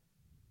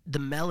the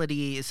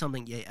melody is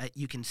something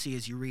you can see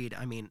as you read.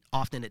 I mean,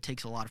 often it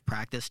takes a lot of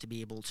practice to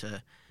be able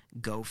to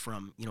go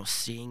from,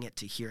 seeing it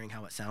to hearing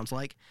how it sounds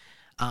like.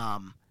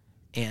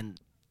 And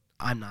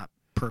I'm not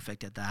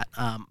perfect at that.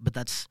 But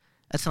that's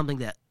something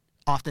that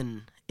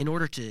often, in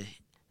order to,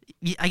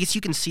 I guess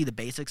you can see the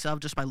basics of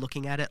just by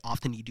looking at it.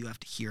 Often you do have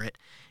to hear it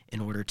in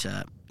order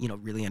to,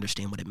 really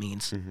understand what it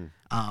means.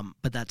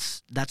 But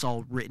that's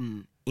all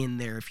written in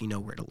there if you know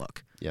where to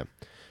look. Yeah.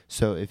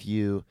 So if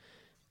you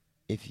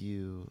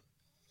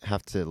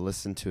have to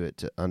listen to it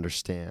to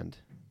understand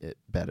it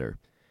better,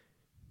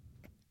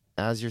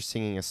 as you're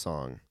singing a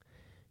song,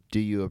 do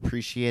you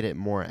appreciate it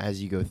more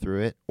as you go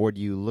through it, or do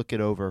you look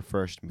it over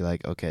first and be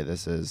like, okay,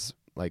 this is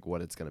like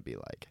what it's going to be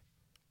like?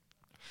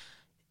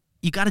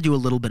 You got to do a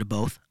little bit of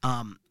both.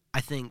 I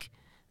think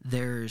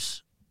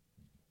there's,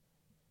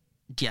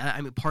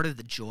 part of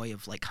the joy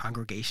of like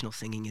congregational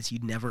singing is you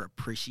never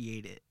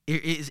appreciate it.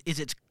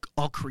 It's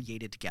all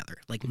created together.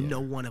 Like no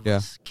one of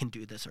us can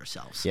do this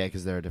ourselves. Yeah,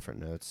 because there are different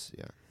notes.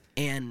 Yeah.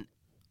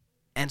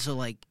 And so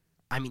like,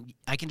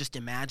 I can just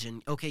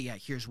imagine, okay, yeah,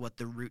 here's what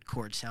the root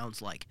chord sounds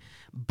like,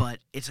 but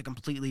it's a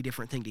completely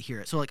different thing to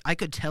hear it. So like, I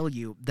could tell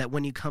you that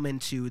when you come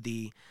into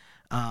the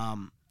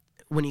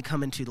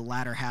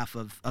latter half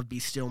of Be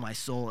Still My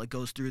Soul, it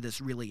goes through this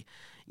really,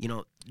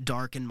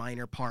 dark and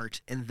minor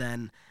part, and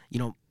then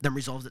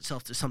resolves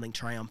itself to something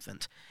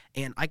triumphant.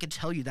 And I could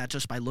tell you that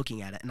just by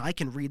looking at it, and I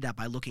can read that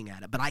by looking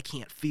at it, but I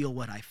can't feel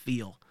what I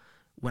feel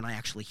when I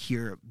actually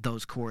hear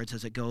those chords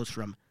as it goes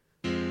from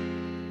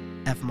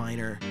F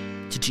minor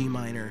to G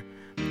minor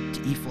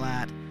to E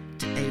flat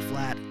to A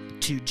flat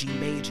to G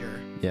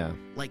major. Yeah.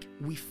 Like,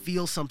 we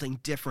feel something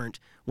different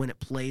when it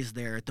plays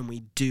there than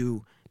we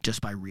do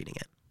just by reading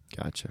it.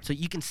 Gotcha. So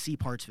you can see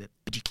parts of it,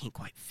 but you can't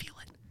quite feel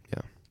it.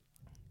 Yeah.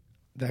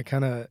 That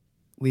kind of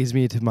leads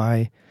me to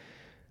my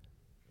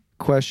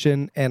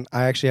question, and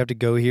I actually have to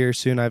go here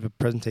soon. I have a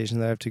presentation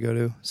that I have to go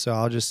to, so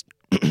I'll just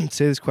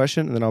say this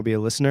question, and then I'll be a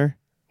listener.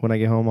 When I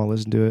get home, I'll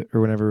listen to it,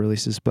 or whenever it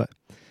releases. But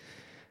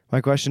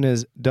my question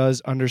is,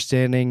 does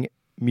understanding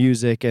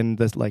music and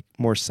the like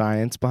more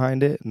science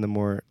behind it and the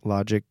more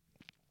logic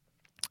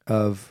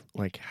of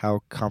like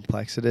how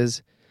complex it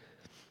is,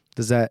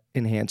 does that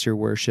enhance your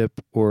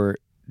worship, or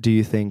do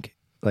you think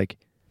like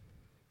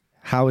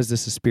how is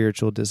this a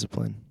spiritual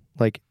discipline?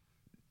 Like,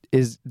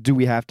 do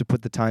we have to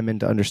put the time in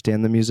to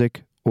understand the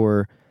music,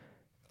 or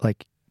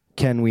like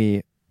can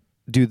we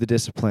do the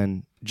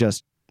discipline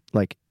just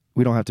like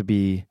we don't have to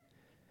be?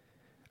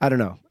 I don't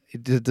know.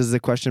 Does the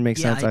question make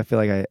sense? I feel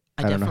like I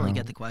don't know definitely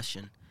get the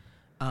question.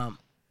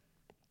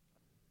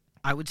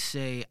 I would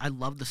say I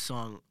love the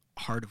song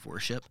Heart of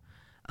Worship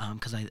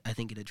because I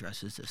think it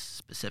addresses this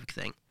specific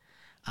thing.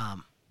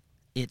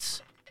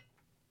 It's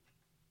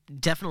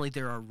definitely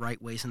there are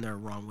right ways and there are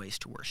wrong ways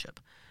to worship.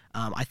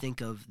 I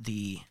think of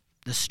the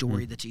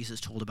story that Jesus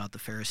told about the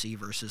Pharisee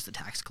versus the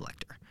tax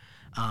collector.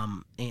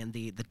 And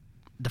the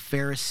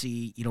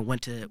Pharisee,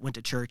 went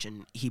to church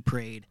and he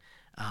prayed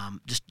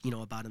just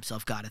about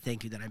himself. God, I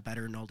thank you that I'm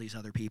better than all these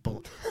other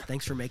people.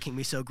 Thanks for making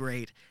me so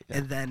great. Yeah.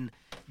 And then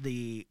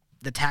the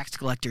tax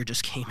collector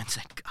just came and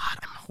said, God,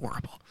 I'm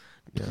horrible.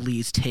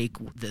 Please take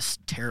this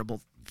terrible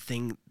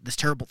thing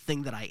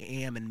that I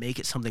am and make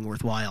it something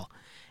worthwhile.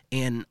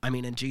 And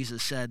and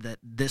Jesus said that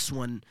this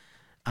one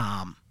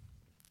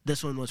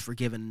was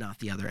forgiven, not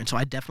the other. And so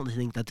I definitely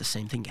think that the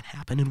same thing can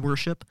happen in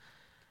worship.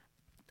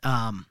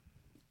 And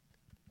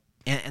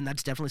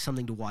that's definitely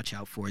something to watch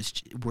out for. Is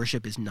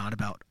worship is not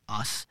about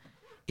us;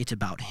 it's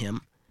about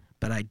Him.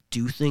 But I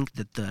do think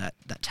that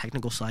that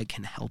technical side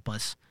can help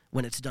us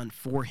when it's done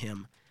for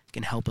Him.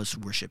 Can help us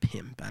worship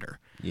Him better.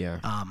 Yeah.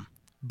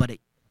 But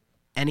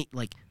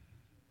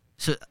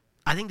so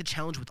I think the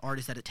challenge with art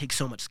is that it takes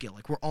so much skill.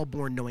 Like, we're all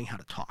born knowing how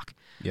to talk.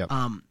 Yep.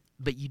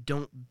 But you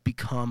don't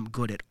become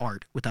good at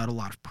art without a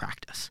lot of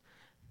practice.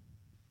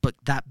 But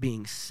that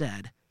being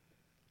said,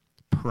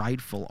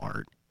 prideful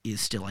art is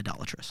still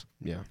idolatrous.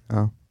 Yeah.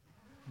 Oh.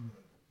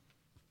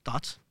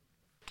 Thoughts?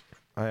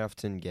 I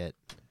often get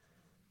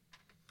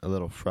a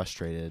little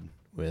frustrated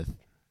with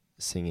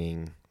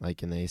singing,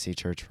 like in the AC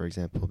church, for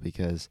example,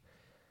 because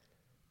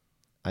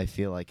I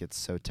feel like it's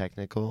so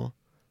technical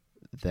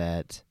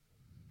that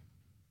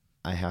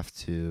I have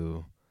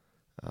to,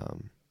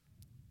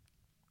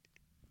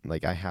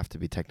 I have to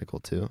be technical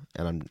too,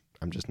 and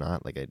I'm just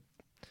not. I'm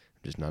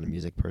just not a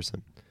music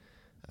person.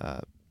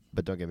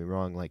 But don't get me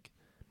wrong.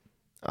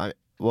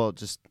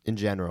 Just in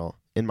general,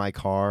 in my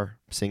car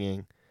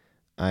singing,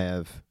 I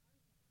have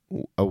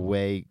a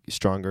way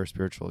stronger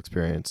spiritual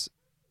experience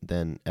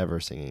than ever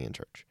singing in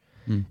church.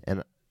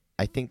 And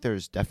I think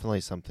there's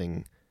definitely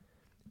something,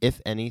 if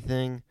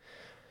anything,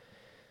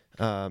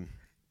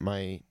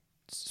 my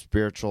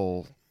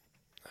spiritual,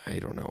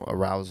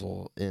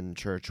 arousal in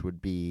church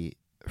would be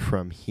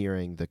from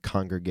hearing the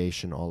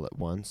congregation all at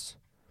once,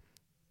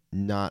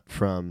 not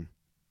from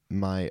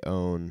my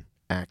own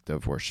act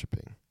of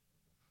worshiping.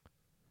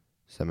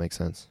 Does that make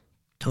sense?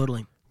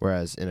 Totally.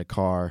 Whereas in a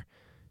car,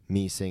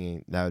 me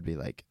singing, that would be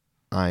like,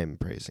 I'm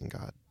praising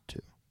God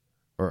too,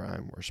 or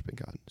I'm worshiping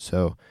God.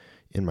 So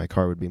in my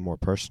car would be more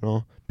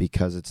personal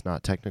because it's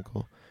not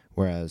technical,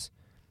 whereas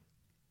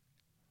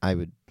I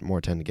would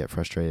more tend to get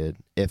frustrated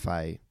if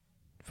I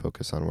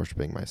focus on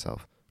worshiping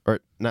myself. Or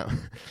no,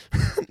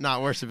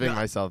 not worshiping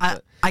myself.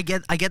 But I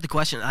get the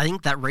question. I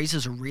think that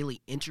raises a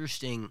really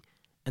interesting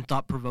and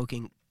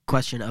thought-provoking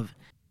question of,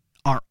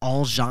 are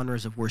all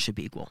genres of worship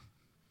equal?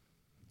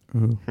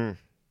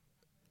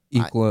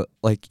 Equal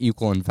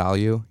in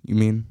value, you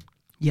mean?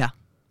 Yeah.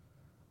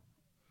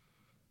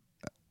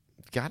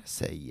 Gotta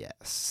say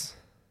yes.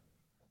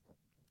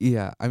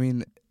 Yeah,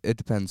 it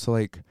depends.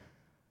 So,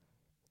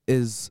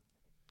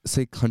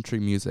 say country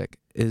music,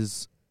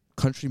 is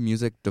country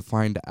music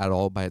defined at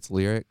all by its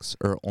lyrics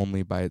or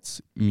only by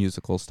its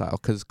musical style?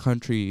 Because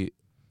country,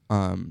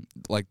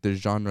 like the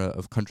genre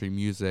of country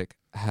music,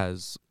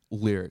 has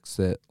lyrics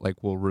that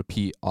like will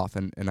repeat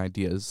often and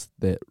ideas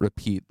that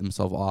repeat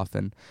themselves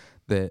often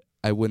that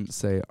I wouldn't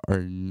say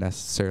are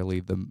necessarily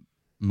the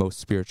most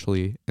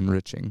spiritually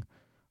enriching.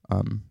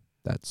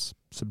 That's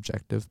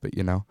subjective, but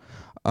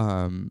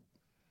and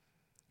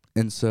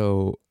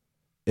so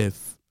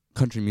if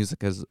country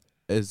music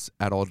is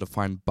at all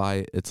defined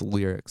by its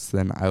lyrics,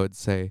 then I would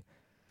say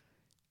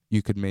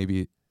you could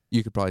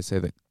probably say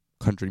that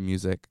country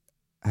music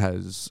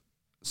has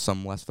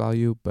some less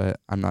value, but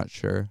I'm not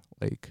sure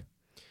like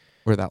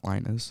where that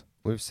line is.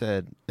 We've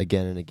said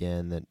again and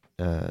again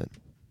that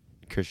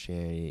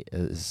Christianity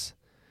is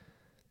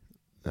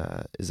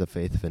a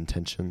faith of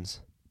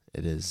intentions.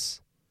 It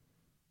is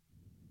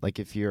like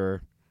if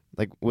you're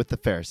like with the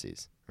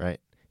Pharisees, right?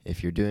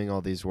 If you're doing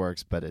all these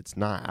works, but it's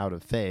not out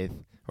of faith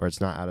or it's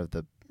not out of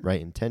the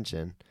right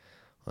intention,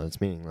 well,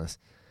 it's meaningless.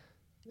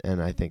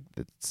 And I think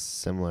that's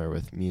similar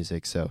with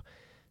music. So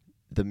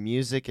the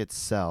music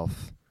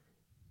itself,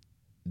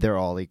 they're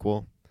all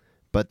equal,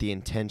 but the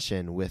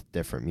intention with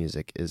different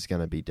music is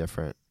going to be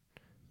different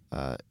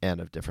and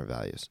of different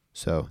values.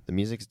 So the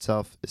music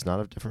itself is not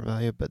of different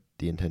value, but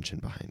the intention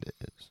behind it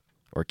is,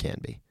 or can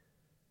be.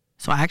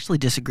 So I actually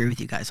disagree with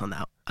you guys on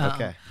that.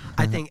 Okay.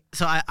 I think,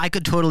 so I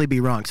could totally be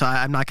wrong. So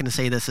I'm not going to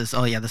say this is,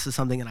 this is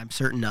something that I'm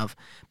certain of.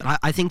 But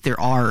I think there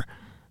are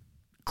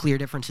clear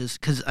differences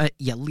because,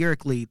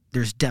 lyrically,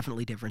 there's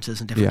definitely differences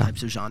in different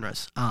types of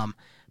genres.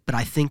 But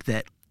I think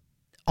that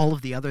all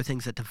of the other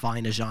things that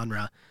define a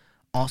genre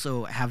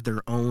also have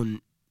their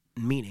own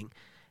meaning.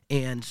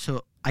 And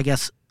so I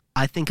guess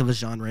I think of a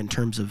genre in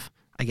terms of,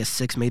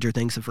 6 major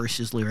things. The first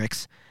is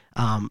lyrics.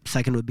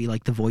 Second would be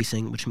like the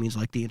voicing, which means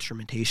like the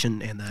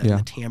instrumentation and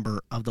the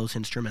timbre of those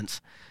instruments.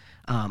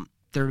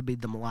 Third would be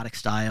the melodic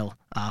style.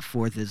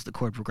 Fourth is the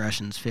chord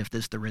progressions. Fifth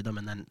is the rhythm.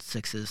 And then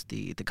 6 is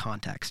the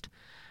context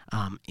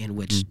in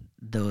which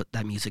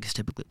that music is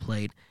typically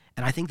played.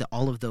 And I think that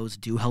all of those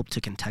do help to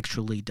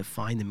contextually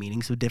define the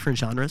meanings of different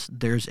genres.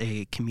 There's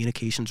a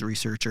communications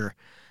researcher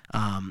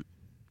named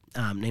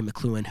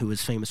McLuhan who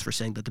is famous for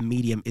saying that the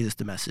medium is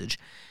the message.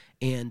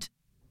 And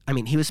I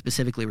mean, he was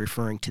specifically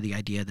referring to the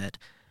idea that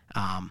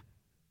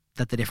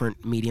that the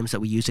different mediums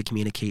that we use to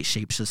communicate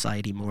shape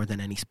society more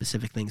than any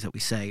specific things that we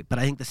say. But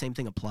I think the same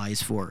thing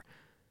applies for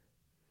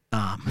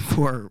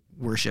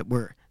worship,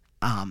 where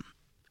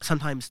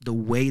sometimes the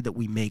way that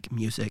we make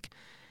music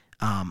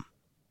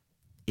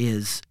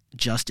is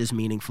just as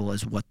meaningful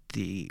as what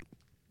the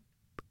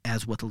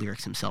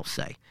lyrics themselves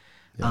say.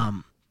 Yeah.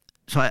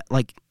 So I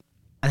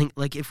think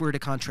like if we were to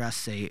contrast,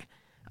 say,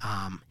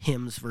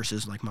 hymns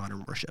versus like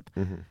modern worship,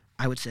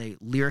 I would say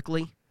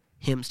lyrically,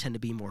 hymns tend to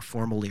be more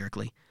formal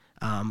lyrically,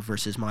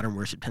 versus modern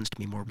worship tends to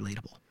be more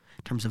relatable.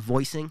 In terms of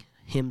voicing,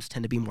 hymns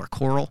tend to be more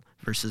choral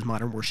versus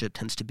modern worship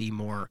tends to be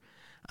more,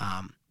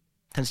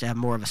 tends to have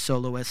more of a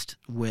soloist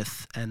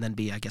and then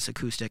be,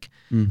 acoustic,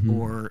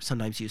 or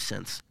sometimes use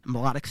synths.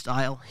 Melodic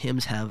style,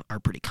 hymns are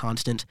pretty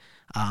constant.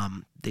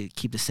 They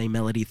keep the same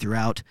melody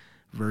throughout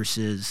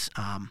versus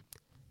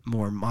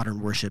more modern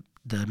worship.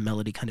 The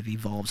melody kind of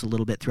evolves a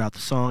little bit throughout the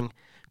song.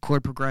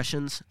 Chord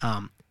progressions,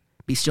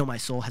 Be Still My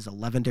Soul has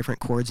 11 different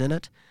chords in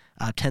it.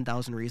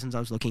 10,000 Reasons I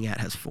was looking at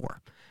has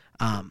 4.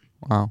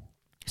 Wow.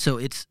 So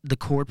the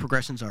chord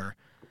progressions are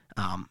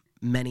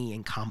many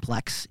and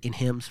complex in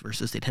hymns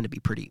versus they tend to be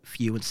pretty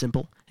few and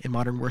simple in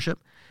modern worship.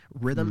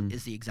 Rhythm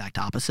is the exact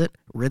opposite.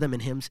 Rhythm in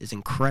hymns is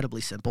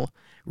incredibly simple.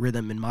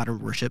 Rhythm in modern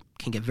worship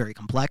can get very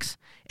complex.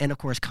 And of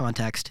course,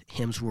 context,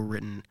 hymns were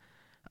written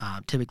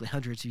typically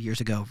hundreds of years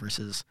ago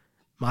versus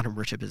modern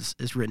worship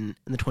is written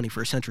in the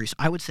 21st century. So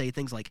I would say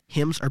things like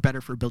hymns are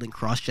better for building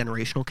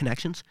cross-generational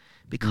connections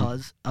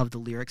because of the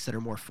lyrics that are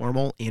more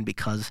formal and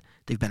because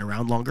they've been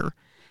around longer,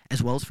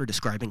 as well as for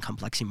describing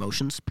complex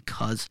emotions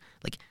because,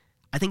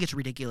 I think it's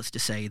ridiculous to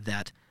say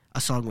that a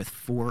song with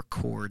 4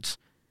 chords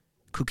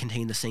could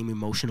contain the same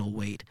emotional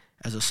weight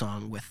as a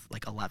song with,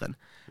 11.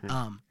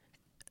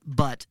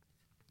 But,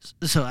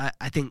 so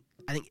I think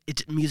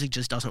music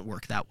just doesn't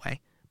work that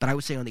way. But I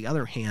would say, on the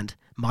other hand,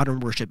 modern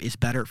worship is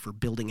better for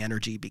building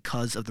energy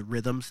because of the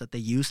rhythms that they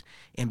use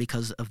and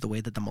because of the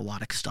way that the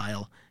melodic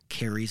style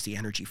carries the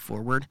energy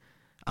forward.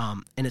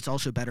 And it's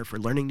also better for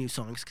learning new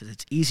songs because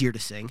it's easier to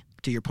sing,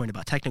 to your point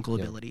about technical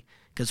ability,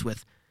 because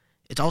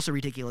it's also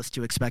ridiculous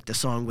to expect a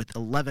song with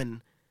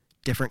 11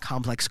 different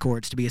complex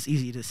chords to be as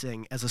easy to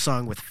sing as a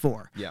song with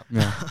 4. Yeah.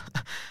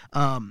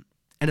 And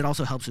it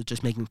also helps with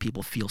just making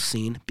people feel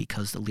seen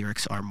because the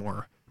lyrics are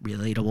more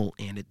relatable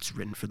and it's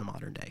written for the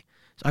modern day.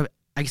 So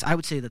I guess I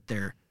would say that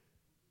they're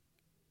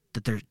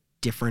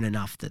different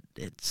enough that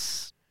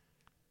it's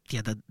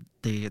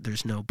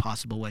there's no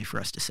possible way for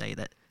us to say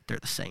that they're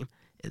the same.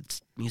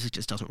 Music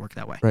just doesn't work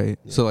that way. Right.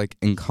 Yeah. So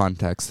in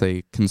context,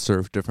 they can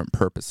serve different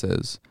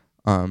purposes.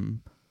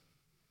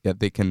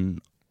 They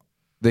can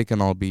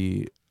all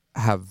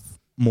have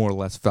more or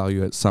less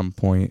value at some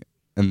point,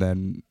 and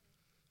then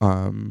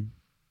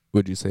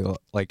would you say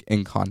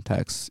in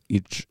context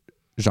each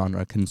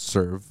genre can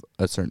serve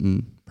a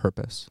certain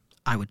purpose.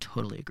 I would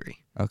totally agree.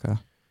 Okay.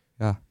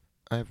 Yeah.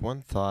 I have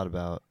one thought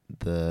about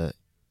I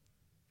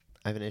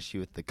have an issue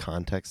with the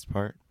context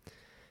part,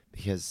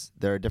 because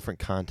there are different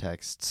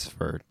contexts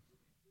for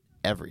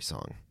every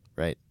song,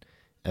 right?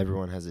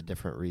 Everyone has a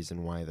different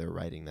reason why they're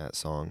writing that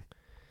song.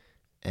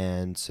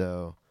 And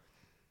so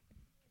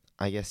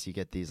I guess you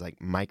get these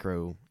like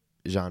micro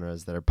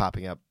genres that are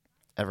popping up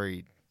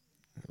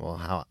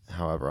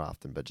however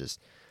often, but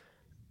just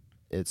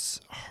it's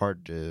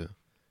hard to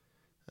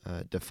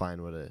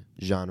define what a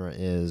genre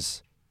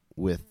is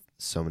with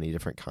so many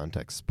different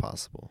contexts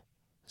possible.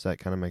 Does that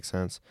kind of make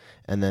sense?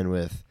 And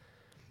then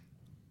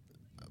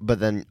but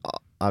then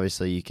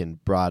obviously you can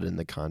broaden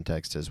the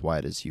context as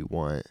wide as you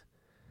want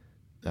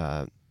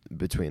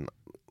between,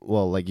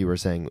 like you were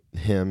saying,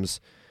 hymns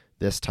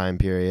this time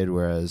period,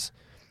 whereas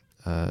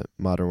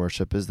modern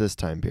worship is this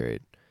time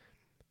period.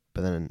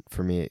 But then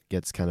for me it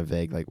gets kind of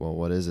vague, like, well,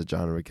 what is a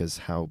genre? Because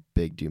how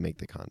big do you make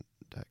the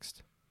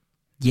context?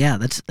 Yeah,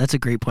 that's a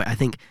great point. I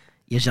think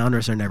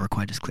genres are never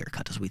quite as clear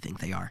cut as we think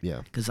they are.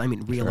 Yeah. Because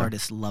real Sure.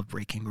 artists love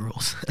breaking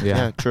rules.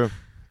 Yeah, true.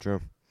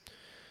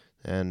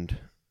 And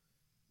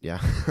yeah,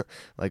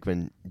 like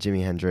when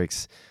Jimi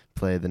Hendrix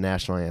played the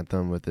national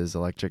anthem with his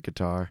electric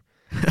guitar.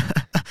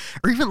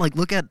 Or even like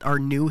look at our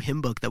new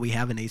hymn book that we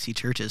have in AC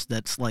churches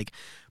that's like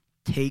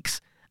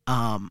takes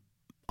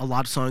a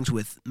lot of songs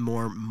with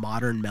more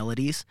modern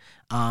melodies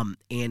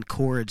and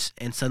chords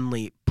and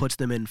suddenly puts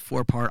them in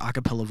 4-part a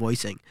cappella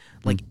voicing.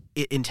 Like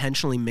it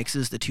intentionally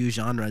mixes the two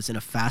genres in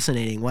a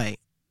fascinating way.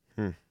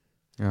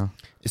 Yeah.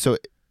 So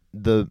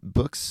the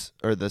books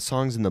or the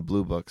songs in the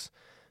blue books,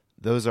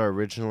 those are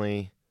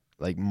originally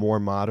like more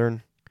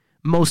modern?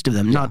 Most of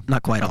them,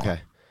 not quite all.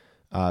 Okay.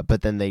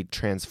 But then they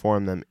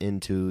transform them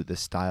into the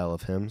style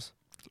of hymns?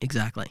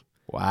 Exactly.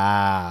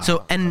 Wow.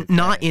 So, and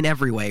not in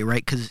every way,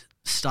 right? Because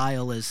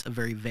style is a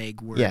very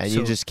vague word. Yeah, and so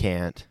you just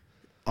can't.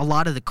 a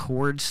lot of the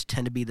chords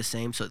tend to be the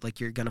same, so like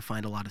you're going to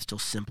find a lot of still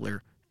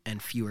simpler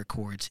and fewer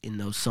chords in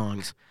those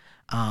songs.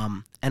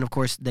 And of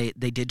course, they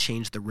did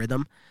change the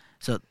rhythm.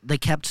 So they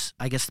kept,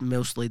 I guess,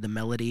 mostly the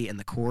melody and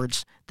the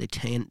chords. They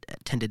tended,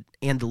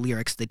 and the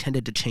lyrics. They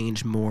tended to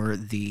change more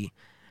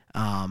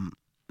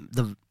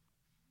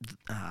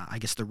I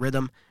guess the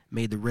rhythm,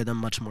 made the rhythm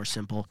much more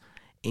simple,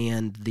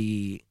 and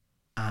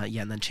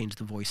and then changed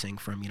the voicing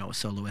from a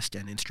soloist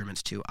and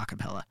instruments to a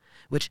cappella.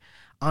 Which,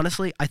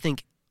 honestly, I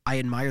think I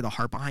admire the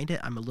heart behind it.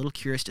 I'm a little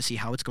curious to see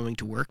how it's going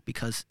to work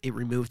because it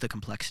removed the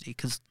complexity.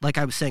 Because, like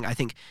I was saying, I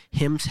think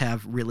hymns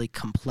have really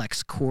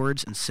complex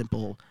chords and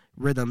simple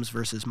rhythms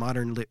versus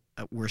modern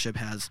worship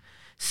has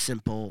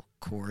simple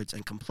chords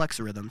and complex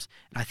rhythms.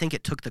 And I think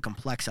it took the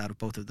complex out of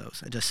both of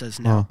those. It just says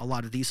now a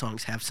lot of these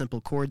songs have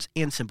simple chords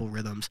and simple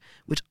rhythms,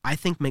 which I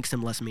think makes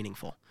them less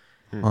meaningful.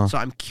 So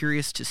I'm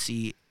curious to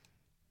see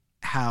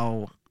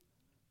how...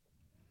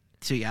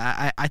 So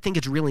yeah, I think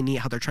it's really neat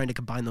how they're trying to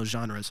combine those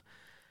genres.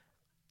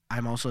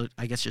 I'm also,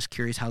 I guess, just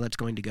curious how that's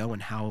going to go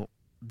and how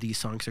these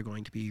songs are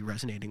going to be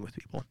resonating with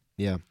people.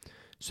 Yeah.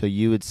 So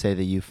you would say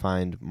that you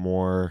find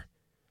more,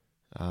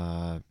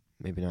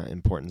 maybe not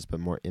importance, but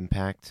more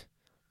impact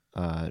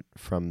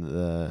from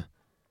the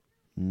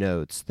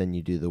notes than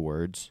you do the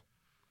words?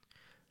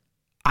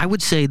 I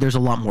would say there's a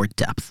lot more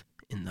depth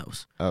in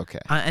those. Okay.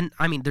 And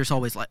I mean, there's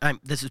always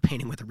this is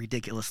painting with a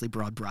ridiculously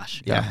broad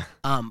brush. Yeah.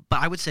 But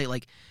I would say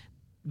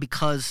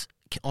because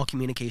all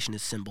communication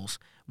is symbols,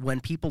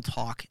 when people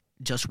talk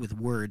just with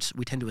words,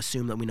 we tend to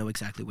assume that we know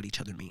exactly what each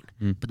other mean.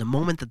 But the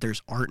moment that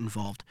there's art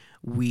involved,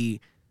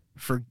 we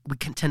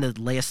can tend to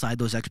lay aside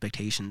those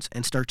expectations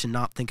and start to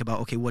not think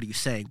about, okay, what are you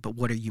saying, but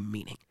what are you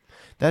meaning?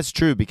 That's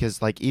true, because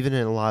even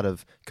in a lot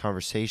of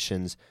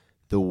conversations,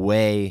 the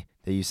way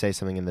that you say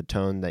something and the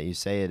tone that you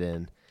say it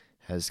in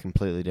has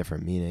completely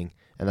different meaning.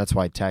 And that's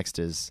why text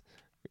is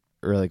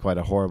really quite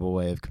a horrible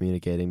way of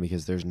communicating,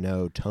 because there's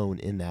no tone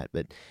in that.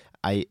 But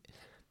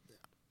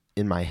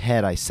in my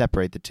head, I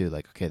separate the two.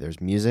 Like, okay,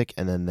 there's music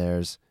and then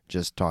there's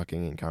just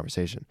talking and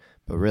conversation.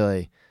 But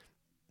really,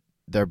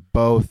 they're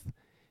both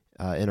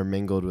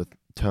intermingled with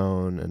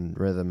tone and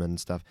rhythm and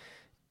stuff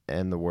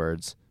and the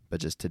words, but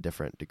just to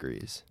different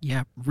degrees.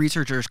 Yeah,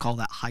 researchers call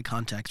that high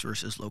context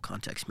versus low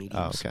context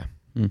mediums. Oh,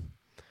 okay.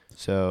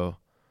 So,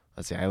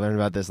 let's see. I learned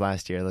about this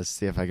last year. Let's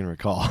see if I can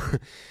recall.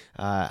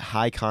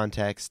 High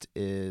context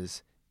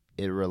it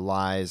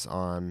relies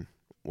on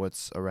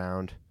what's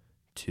around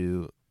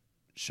to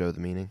show the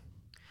meaning,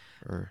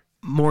 or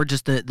more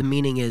just the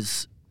meaning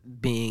is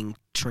being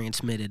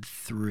transmitted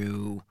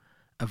through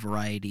a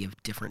variety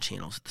of different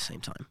channels at the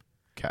same time.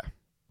 okay.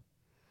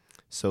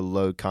 So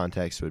low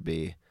context would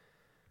be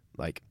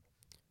like,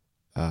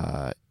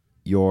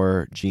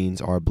 your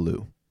jeans are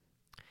blue.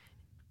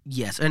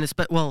 Yes, and so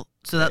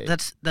Right.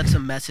 that's a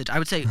message. I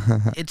would say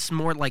it's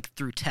more like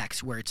through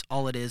text, where it's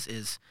all it is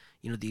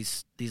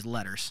these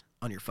letters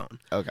on your phone.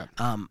 Okay.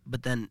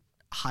 But then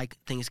high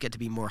things get to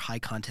be more high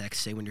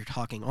context, say when you're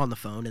talking on the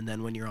phone, and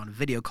then when you're on a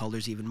video call,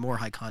 there's even more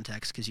high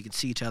context because you can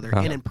see each other,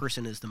 and in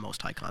person is the most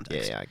high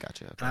context. Yeah, I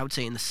got you. Okay. And I would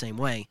say in the same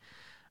way,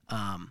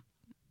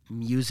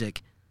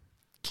 music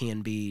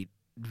can be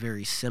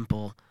very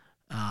simple,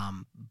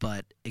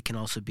 but it can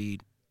also be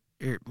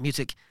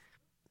music.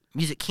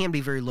 Music can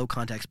be very low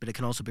context, but it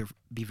can also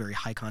be very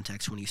high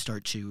context when you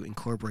start to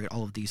incorporate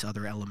all of these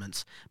other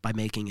elements by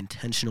making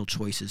intentional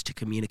choices to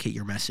communicate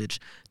your message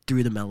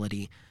through the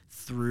melody,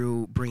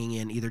 through bringing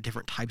in either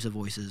different types of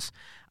voices,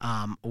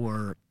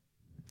 or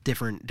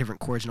different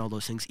chords and all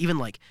those things. Even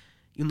like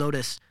you'll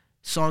notice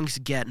songs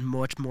get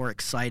much more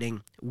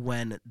exciting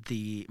when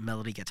the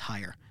melody gets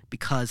higher,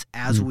 because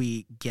as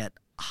we get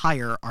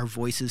higher, our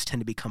voices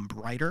tend to become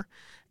brighter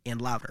and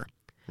louder.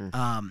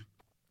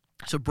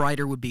 So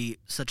brighter would be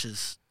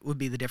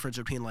the difference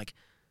between like,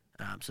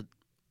 so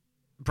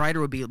brighter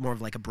would be more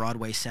of like a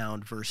Broadway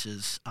sound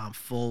versus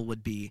full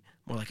would be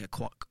more like a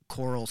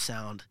choral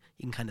sound.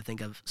 You can kind of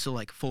think of, so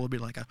like full would be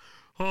like a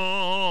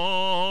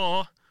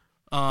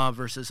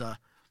versus a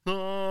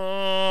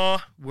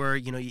where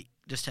you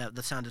just have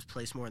the sound is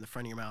placed more in the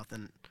front of your mouth,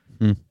 and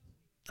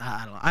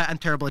I don't know. I'm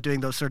terrible at doing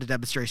those sort of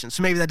demonstrations,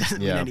 so maybe that doesn't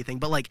mean anything.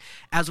 But like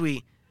as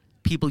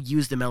people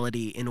use the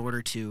melody in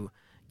order to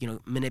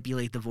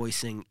manipulate the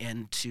voicing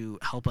and to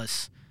help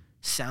us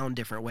sound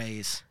different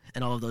ways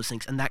and all of those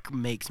things. And that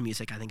makes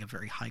music, I think, a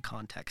very high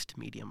context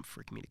medium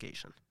for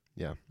communication.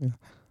 Yeah.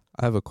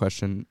 I have a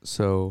question.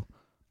 So,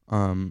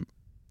 Winston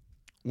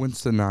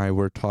and I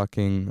were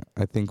talking,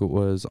 I think it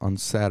was on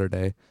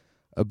Saturday,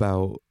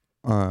 about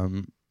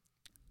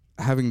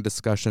having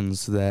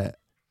discussions that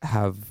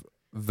have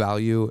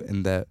value,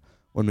 and that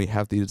when we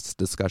have these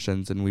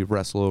discussions and we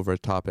wrestle over a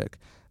topic,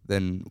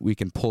 then we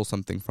can pull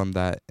something from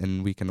that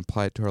and we can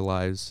apply it to our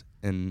lives,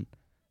 and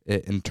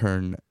it in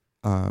turn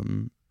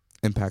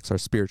impacts our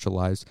spiritual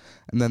lives.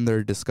 And then there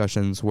are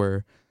discussions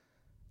where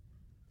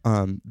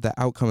the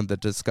outcome of the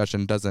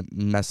discussion doesn't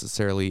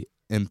necessarily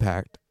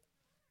impact,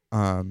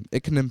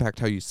 it can impact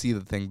how you see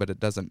the thing, but it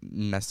doesn't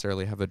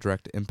necessarily have a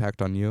direct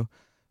impact on you.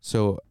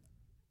 So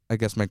I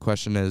guess my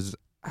question is,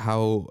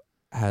 how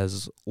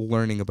has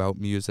learning about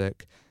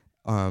music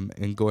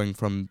and going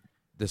from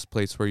this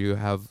place where you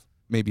have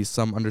maybe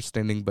some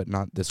understanding but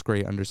not this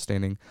great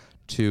understanding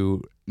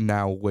to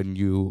now when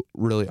you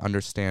really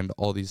understand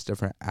all these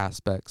different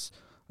aspects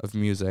of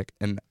music,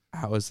 and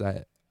how has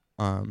that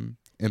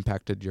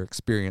impacted your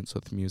experience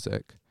with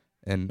music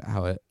and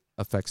how it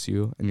affects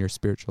you in your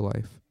spiritual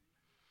life?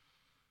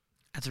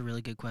 That's a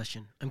really good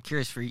question. I'm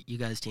curious for you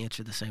guys to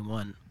answer the same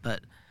one,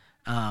 but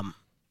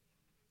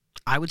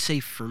I would say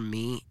for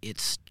me,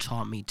 it's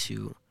taught me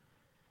to,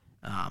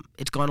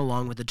 it's gone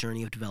along with the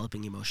journey of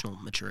developing emotional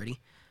maturity.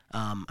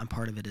 And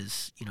part of it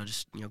is,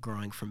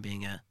 growing from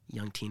being a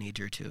young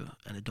teenager to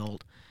an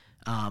adult.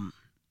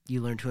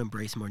 You learn to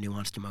embrace more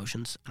nuanced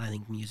emotions. And I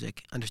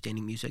think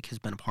understanding music has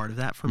been a part of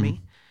that for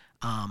me.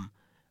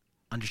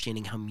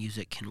 Understanding how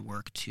music can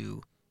work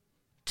to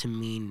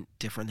mean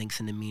different things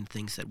and to mean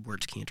things that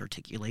words can't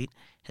articulate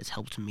has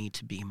helped me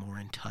to be more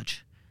in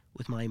touch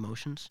with my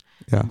emotions,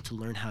 and to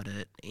learn how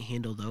to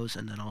handle those,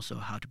 and then also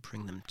how to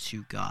bring them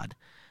to God.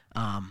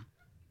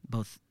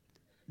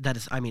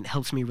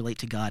 Helps me relate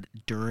to God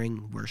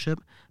during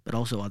worship, but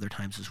also other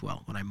times as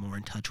well. When I'm more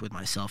in touch with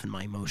myself and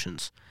my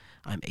emotions,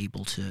 I'm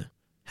able to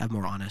have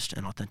more honest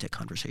and authentic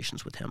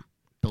conversations with Him.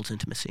 Builds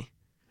intimacy.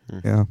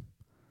 Yeah.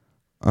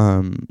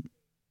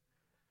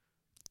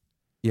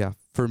 Yeah,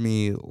 for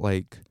me,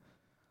 like,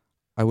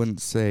 I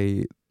wouldn't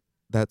say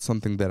that's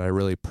something that I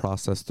really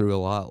process through a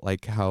lot,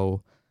 like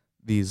how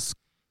these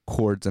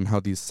chords and how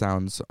these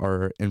sounds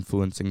are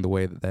influencing the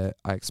way that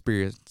I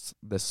experience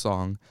this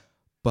song.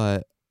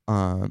 But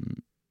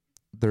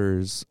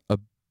there's a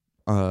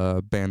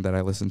band that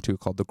I listen to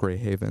called the Grey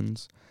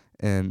Havens,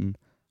 and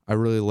I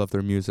really love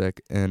their music.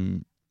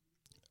 And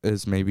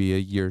is maybe a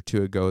year or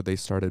two ago, they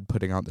started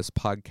putting out this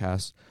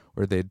podcast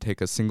where they'd take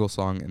a single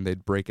song and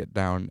they'd break it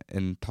down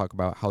and talk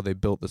about how they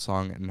built the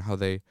song and how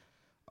they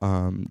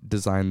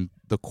designed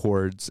the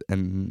chords,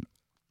 and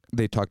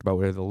they talked about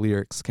where the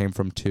lyrics came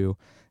from too.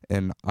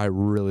 And I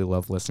really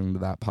love listening to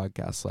that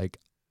podcast. Like,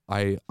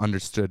 I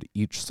understood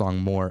each song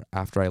more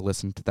after I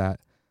listened to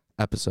that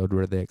episode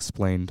where they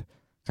explained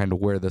kind of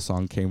where the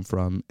song came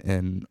from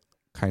and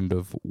kind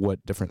of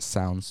what different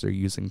sounds they're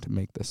using to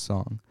make this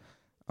song.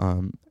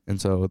 And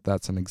so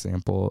that's an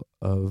example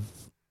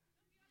of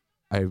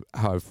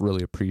how I've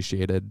really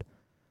appreciated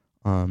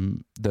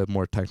the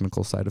more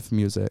technical side of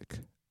music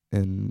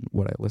in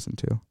what I listen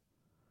to.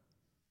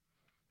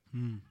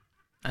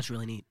 That's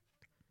really neat.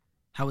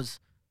 How has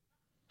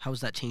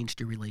that changed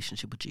your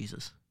relationship with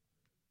Jesus?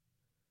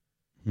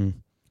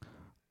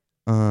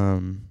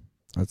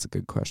 That's a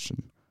good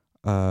question.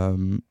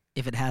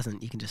 If it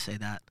hasn't, you can just say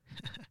that.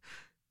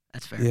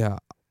 That's fair. Yeah.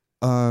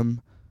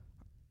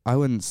 I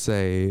wouldn't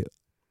say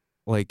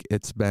like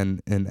it's been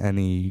in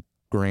any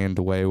grand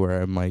way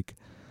where I'm like,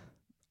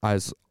 I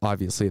was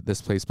obviously at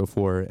this place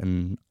before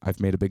and I've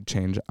made a big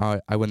change. I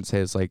wouldn't say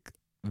it's like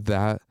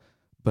that,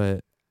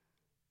 but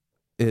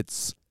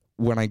it's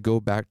when I go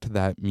back to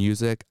that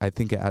music, I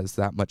think it has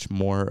that much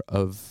more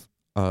of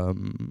a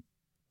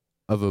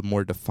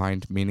more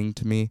defined meaning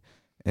to me,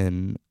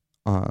 and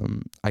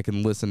I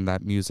can listen to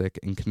that music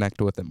and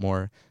connect with it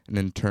more, and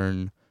in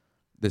turn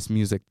this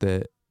music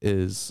that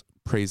is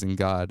praising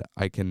God,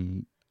 I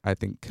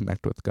think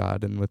connect with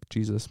God and with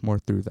Jesus more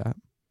through that.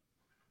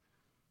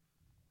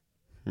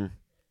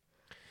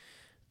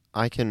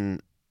 I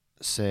can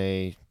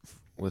say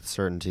with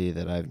certainty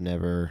that I've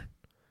never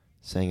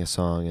sang a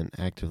song and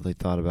actively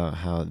thought about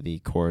how the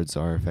chords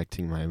are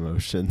affecting my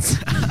emotions.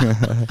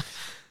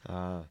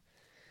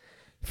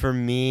 For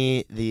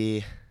me,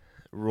 the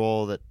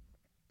role that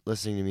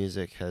listening to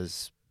music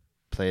has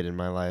played in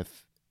my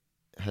life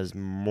has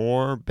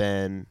more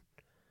been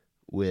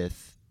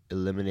with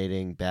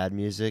eliminating bad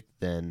music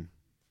than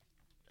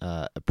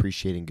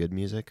appreciating good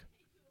music.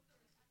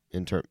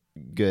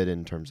 Good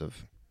in terms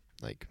of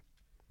like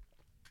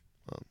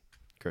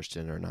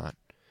Christian or not.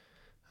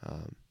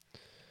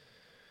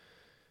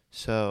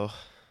 So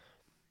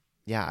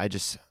yeah,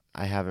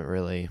 I haven't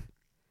really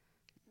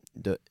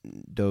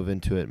dove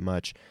into it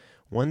much.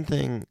 One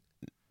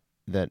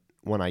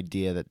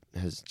idea that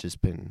has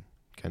just been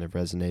kind of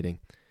resonating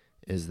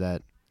is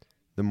that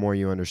the more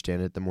you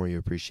understand it, the more you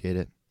appreciate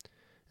it.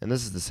 And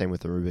this is the same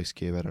with the Rubik's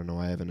Cube. I don't know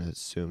why I haven't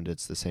assumed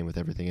it's the same with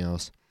everything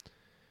else.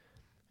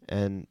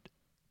 And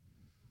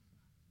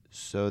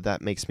so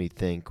that makes me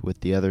think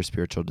with the other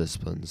spiritual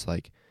disciplines,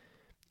 like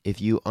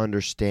if you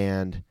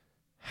understand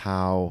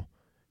how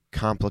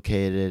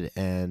complicated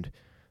and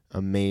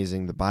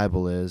amazing the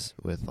Bible is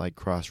with like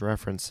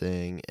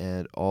cross-referencing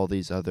and all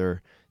these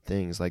other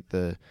things, like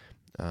the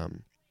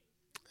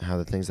how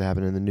the things that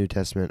happen in the New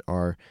Testament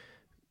were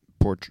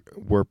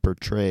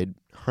portrayed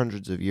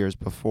hundreds of years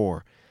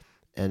before,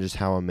 and just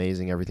how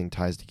amazing everything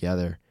ties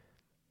together.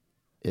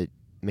 It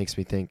makes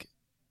me think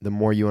the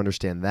more you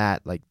understand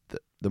that, like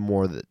the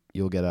more that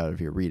you'll get out of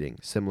your reading.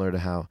 Similar to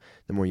how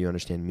the more you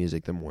understand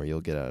music, the more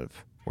you'll get out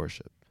of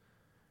worship.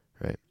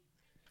 Right?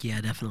 Yeah,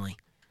 definitely.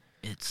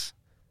 It's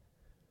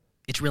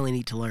really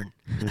neat to learn.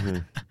 Mm-hmm.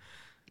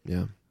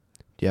 Yeah.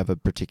 Do you have a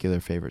particular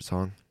favorite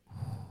song?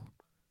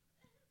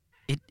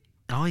 It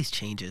always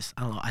changes.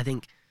 I don't know. I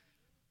think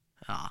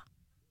I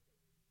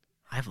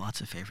have lots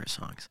of favorite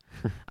songs.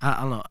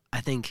 I don't know. I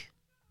think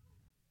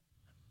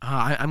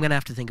I'm going to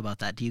have to think about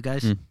that. Do you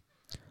guys?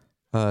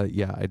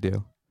 Yeah, I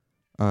do.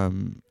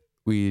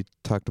 We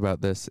talked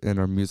about this in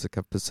our music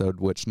episode,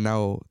 which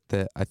now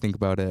that I think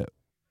about it,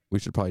 we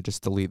should probably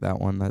just delete that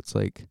one. That's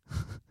like,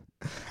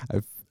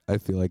 I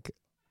feel like,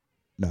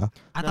 no.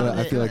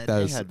 I feel like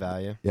that had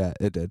value. Yeah,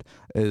 it did.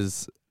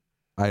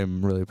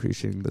 I'm really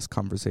appreciating this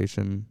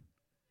conversation,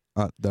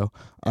 though.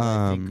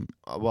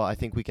 I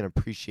think we can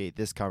appreciate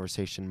this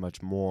conversation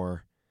much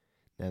more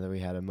now that we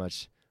had a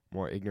much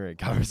more ignorant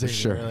conversation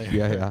Sure. earlier.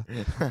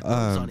 Yeah.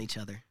 On each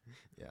other.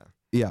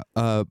 Yeah.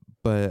 Yeah.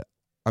 But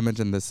I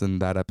mentioned this in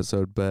that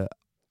episode, but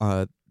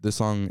the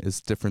song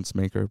is Difference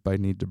Maker by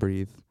Need to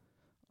Breathe.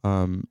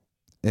 And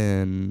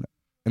an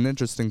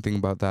interesting thing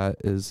about that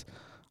is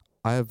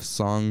I have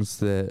songs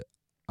that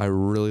I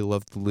really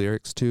love the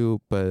lyrics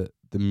to, but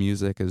the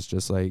music is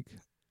just like,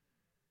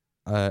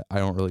 I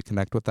don't really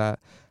connect with that.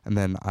 And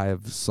then I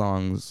have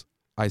songs,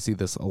 I see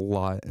this a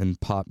lot in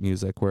pop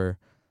music where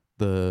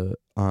the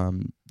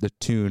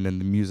tune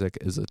and the music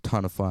is a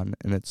ton of fun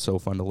and it's so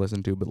fun to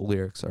listen to, but the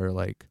lyrics are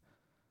like,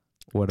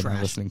 what Trash. am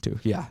I listening to?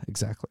 Yeah,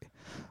 exactly.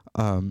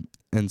 And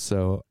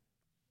so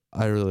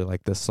I really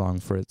like this song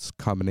for its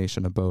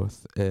combination of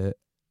both. It,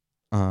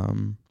 I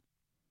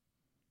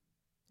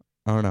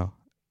don't know.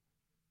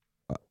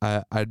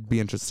 I'd be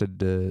interested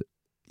to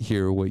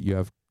hear what you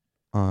have,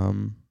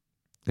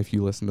 if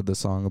you listen to the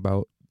song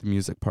about the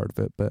music part of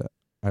it, but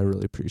I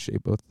really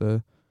appreciate both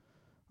the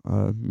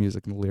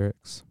music and the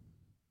lyrics.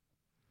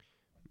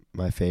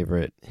 My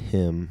favorite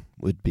hymn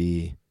would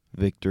be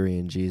Victory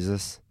in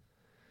Jesus.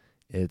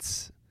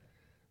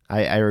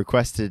 I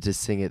requested to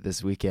sing it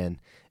this weekend,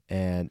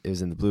 and it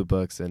was in the Blue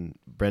Books, and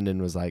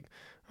Brendan was like,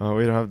 oh,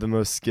 we don't have the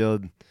most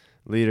skilled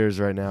leaders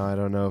right now. I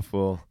don't know if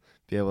we'll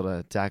be able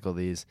to tackle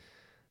these.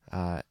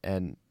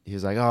 And he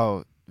was like,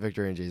 oh,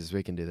 Victory in Jesus,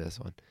 we can do this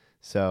one.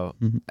 So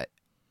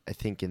I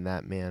think in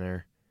that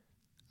manner,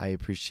 I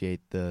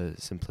appreciate the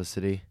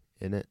simplicity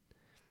in it.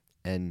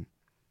 And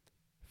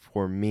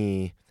for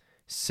me,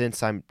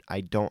 since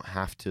I don't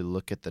have to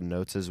look at the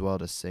notes as well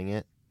to sing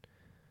it,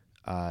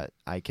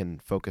 I can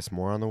focus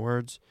more on the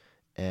words.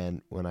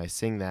 And when I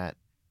sing that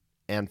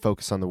and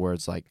focus on the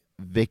words like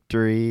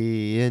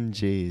victory in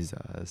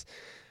Jesus,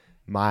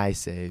 my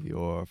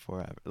Savior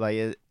forever.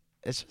 Like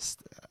it's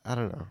just, I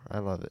don't know. I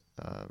love it.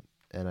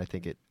 And I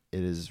think it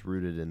is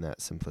rooted in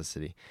that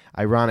simplicity.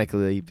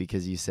 Ironically,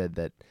 because you said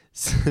that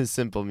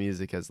simple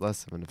music has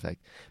less of an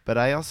effect. But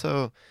I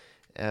also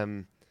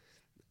I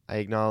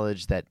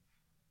acknowledge that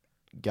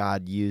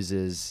God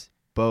uses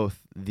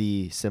both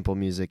the simple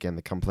music and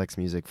the complex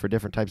music for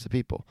different types of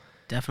people.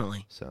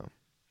 Definitely. So,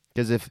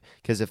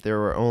 because if there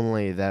were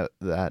only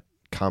that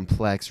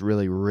complex,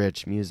 really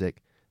rich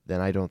music,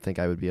 then I don't think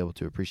I would be able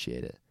to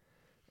appreciate it.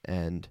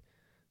 And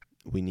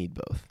we need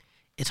both.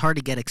 It's hard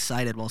to get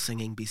excited while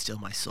singing "Be Still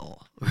My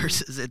Soul"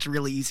 versus it's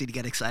really easy to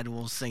get excited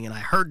while singing "I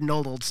Heard an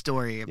Old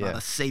Story" about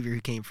a Savior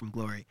who came from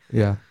glory.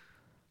 Yeah.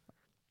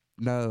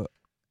 No,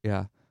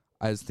 yeah.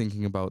 I was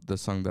thinking about the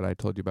song that I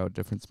told you about,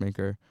 Difference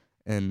Maker,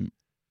 and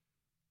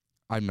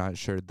I'm not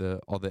sure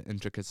all the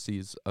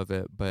intricacies of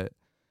it, but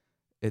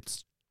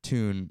its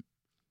tune,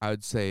 I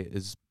would say,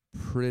 is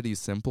pretty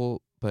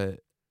simple, but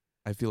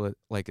I feel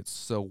like it's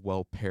so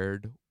well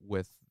paired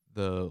with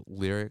the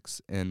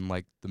lyrics and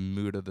like the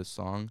mood of the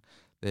song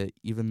that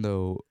even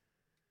though,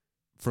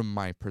 from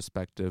my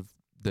perspective,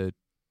 the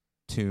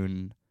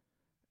tune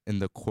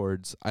and the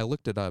chords, I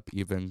looked it up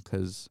even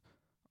because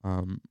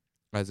I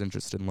was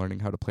interested in learning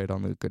how to play it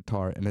on the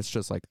guitar, and it's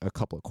just like a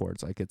couple of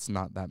chords, like it's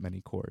not that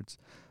many chords,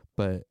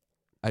 but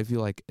I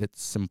feel like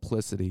its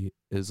simplicity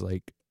is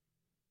like,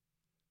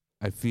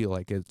 I feel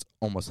like it's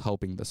almost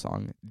helping the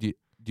song. Do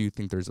you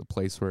think there's a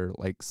place where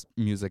like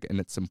music in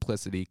its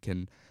simplicity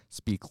can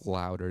speak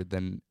louder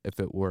than if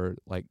it were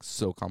like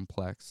so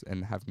complex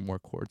and having more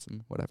chords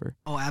and whatever?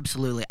 Oh,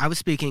 absolutely. I was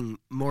speaking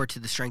more to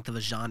the strength of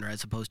a genre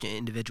as opposed to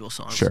individual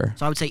songs. Sure.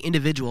 So I would say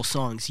individual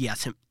songs,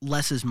 yes, and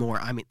less is more.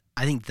 I mean,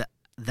 I think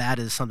that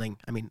is something,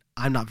 I mean,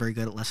 I'm not very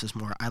good at less is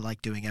more. I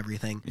like doing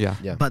everything. Yeah.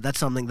 Yeah. But that's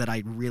something that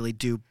I really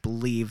do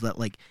believe that,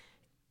 like,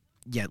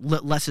 yeah,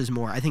 less is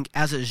more. I think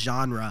as a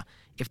genre,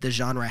 if the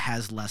genre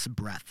has less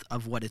breadth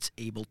of what it's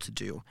able to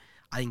do,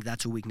 I think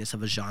that's a weakness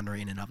of a genre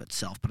in and of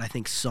itself. But I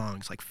think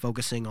songs, like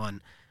focusing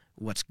on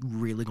what's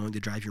really going to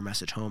drive your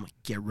message home,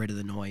 get rid of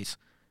the noise,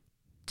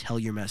 tell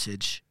your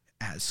message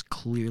as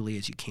clearly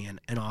as you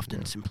can, and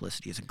often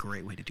simplicity is a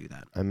great way to do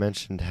that. I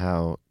mentioned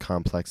how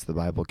complex the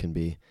Bible can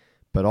be,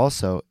 but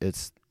also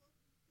it's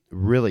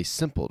really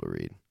simple to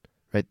read,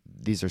 right?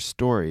 These are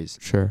stories,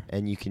 Sure.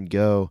 and you can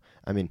go.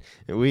 I mean,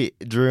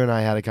 Drew and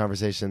I had a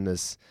conversation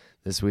this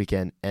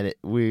weekend, and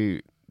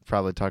we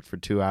probably talked for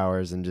 2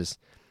 hours, and just,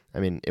 I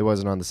mean, it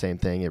wasn't on the same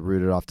thing. It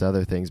rooted off to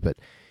other things, but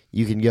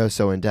you can go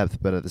so in depth,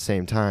 but at the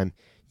same time,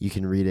 you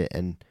can read it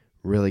and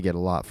really get a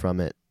lot from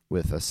it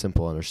with a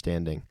simple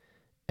understanding.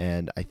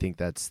 And I think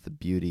that's the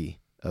beauty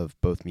of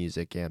both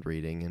music and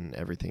reading and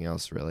everything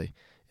else, really,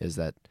 is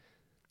that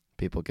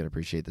people can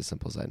appreciate the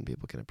simple side and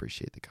people can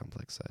appreciate the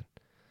complex side.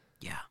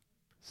 Yeah.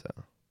 So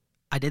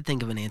I did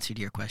think of an answer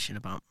to your question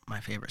about my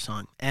favorite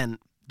song, and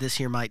this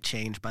here might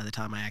change by the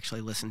time I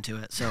actually listen to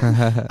it. So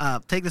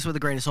take this with a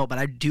grain of salt, but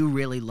I do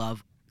really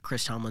love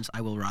Chris Tomlin's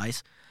I Will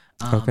Rise.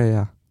 Okay,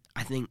 yeah.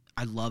 I think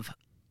I love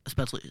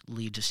especially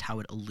just how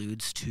it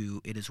alludes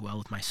to It Is Well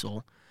With My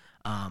Soul.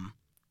 I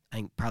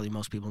think probably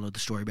most people know the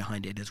story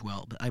behind it as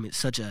well, but I mean,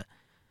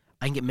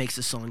 I think it makes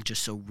the song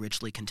just so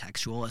richly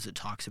contextual as it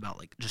talks about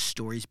like just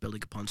stories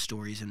building upon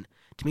stories. And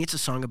to me, it's a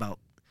song about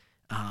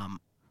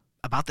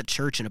the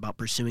church and about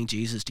pursuing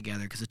Jesus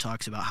together, because it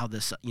talks about how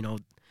this,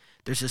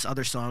 there's this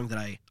other song that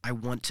I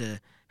want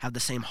to have the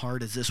same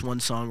heart as this one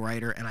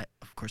songwriter, and I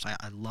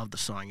love the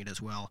song It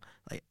As Well.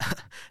 Like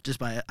just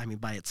by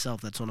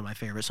itself, that's one of my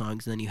favorite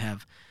songs. And then you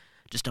have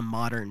just a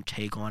modern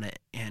take on it,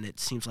 and it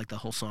seems like the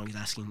whole song is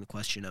asking the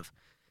question of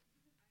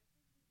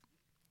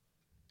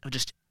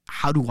just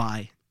how do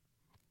I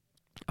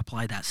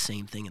apply that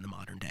same thing in the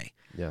modern day?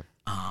 yeah.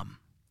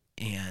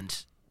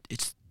 And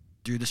it's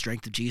through the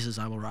strength of Jesus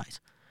I will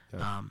rise.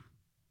 Yeah.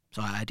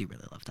 So I do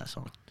really love that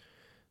song.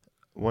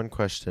 One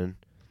question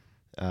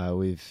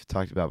we've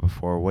talked about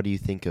before. What do you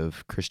think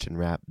of Christian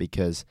rap?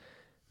 Because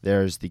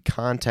there's the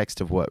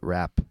context of what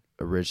rap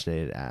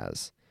originated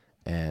as.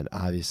 And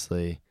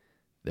obviously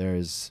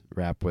there's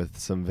rap with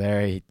some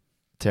very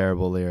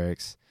terrible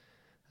lyrics.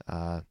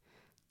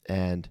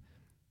 And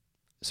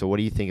so what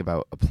do you think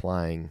about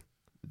applying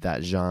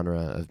that genre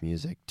of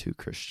music to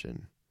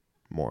Christian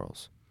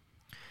morals?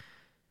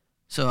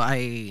 So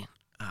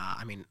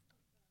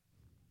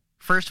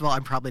first of all,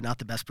 I'm probably not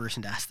the best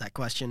person to ask that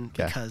question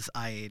because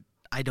I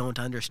don't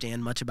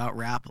understand much about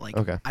rap. Like,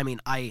 Okay. I mean,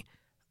 I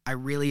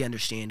really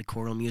understand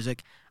choral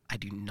music. I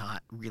do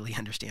not really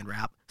understand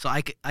rap. So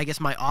I guess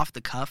my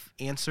off-the-cuff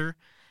answer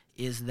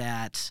is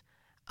that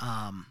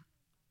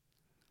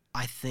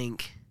I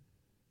think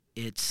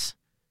it's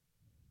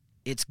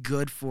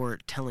good for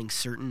telling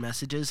certain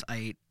messages.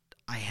 I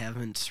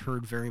haven't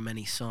heard very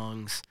many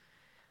songs.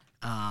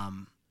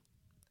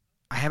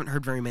 I haven't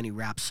heard very many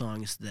rap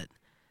songs that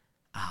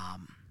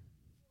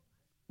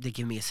they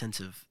give me a sense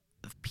of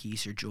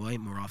peace or joy.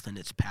 More often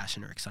it's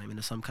passion or excitement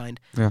of some kind.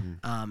 Yeah.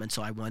 And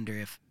so I wonder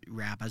if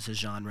rap as a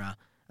genre,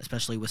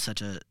 especially with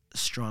such a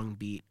strong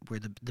beat where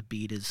the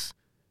beat is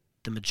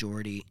the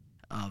majority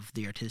of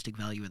the artistic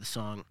value of the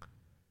song,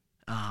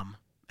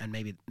 and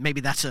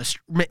maybe that's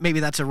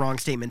a wrong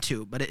statement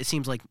too, but it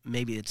seems like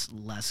maybe it's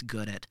less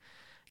good at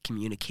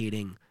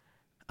communicating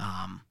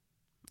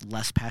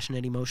less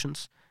passionate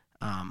emotions.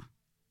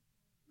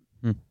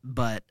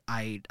 But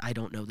I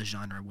don't know the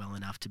genre well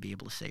enough to be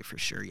able to say for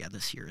sure, yeah,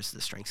 this here is the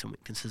strengths and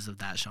weaknesses of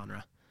that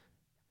genre.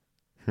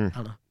 I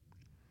don't know.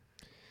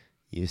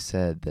 You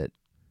said that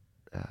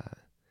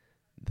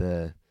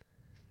the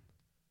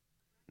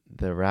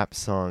rap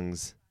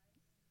songs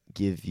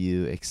give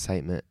you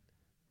excitement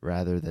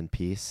rather than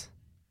peace.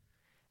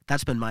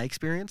 That's been my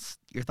experience.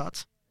 Your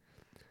thoughts?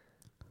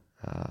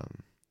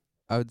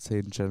 I would say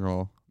in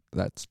general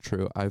that's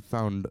true. I've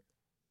found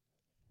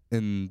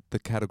in the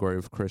category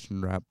of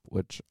Christian rap,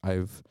 which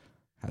I've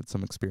had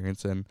some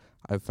experience in.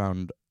 I've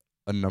found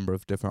a number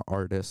of different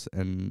artists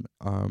and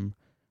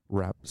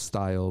rap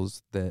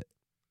styles that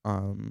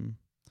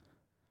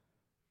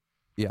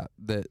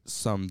that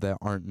some that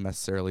aren't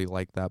necessarily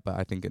like that, but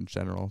I think in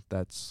general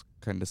that's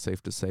kind of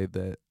safe to say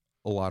that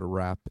a lot of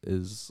rap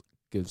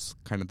gives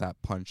kind of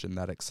that punch and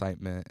that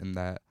excitement and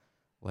that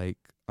like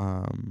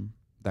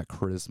that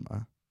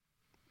charisma.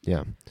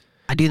 Yeah.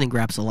 I do think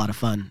rap's a lot of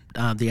fun.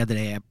 The other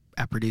day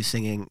at Purdue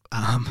singing,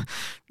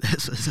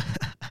 this was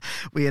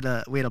we had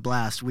a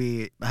blast.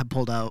 We had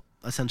pulled out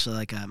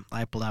essentially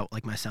I pulled out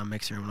like my sound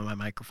mixer and one of my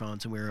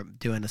microphones, and we were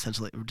doing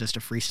essentially just a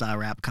freestyle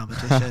rap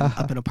competition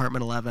up in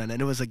apartment 11,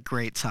 and it was a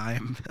great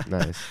time.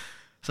 Nice.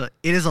 So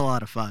it is a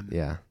lot of fun.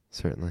 Yeah,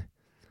 certainly.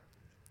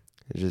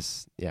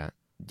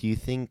 Do you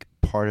think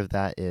part of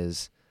that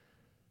is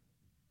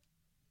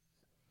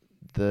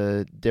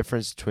the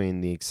difference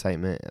between the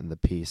excitement and the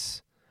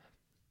peace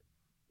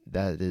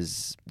that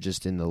is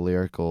just in the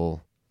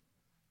lyrical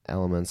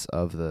elements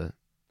of the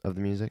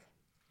music?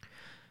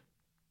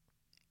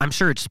 I'm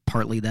sure it's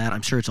partly that.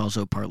 I'm sure it's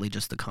also partly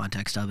just the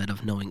context of it,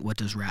 of knowing what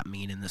does rap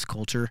mean in this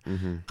culture,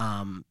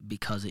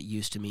 because it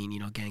used to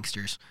mean,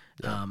 gangsters.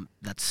 Yeah.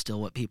 That's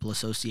still what people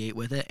associate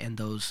with it, and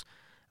those,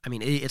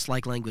 it's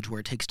like language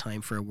where it takes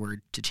time for a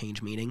word to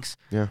change meanings.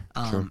 Yeah,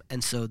 sure.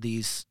 And so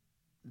the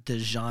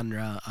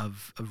genre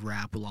of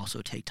rap will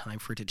also take time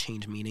for it to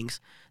change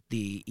meanings.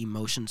 The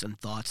emotions and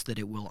thoughts that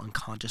it will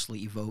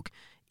unconsciously evoke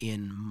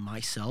in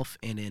myself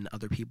and in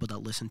other people that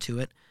listen to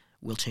it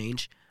will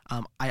change.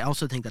 I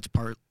also think that's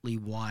partly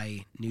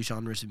why new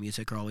genres of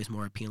music are always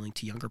more appealing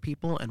to younger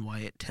people, and why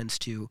it tends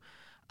to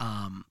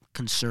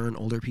concern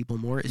older people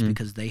more, is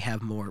because they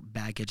have more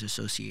baggage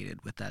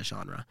associated with that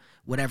genre,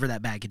 whatever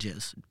that baggage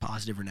is,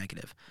 positive or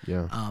negative.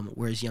 Yeah.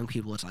 Whereas young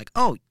people, it's like,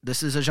 oh,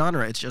 this is a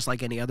genre. It's just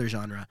like any other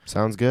genre.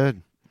 Sounds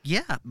good.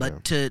 Yeah,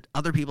 but to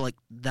other people, like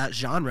that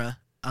genre,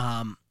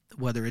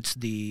 whether it's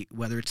the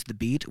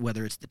beat,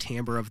 whether it's the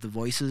timbre of the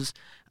voices,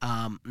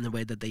 and the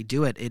way that they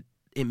do it,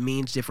 it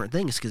means different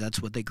things because that's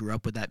what they grew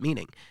up with that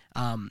meaning.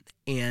 And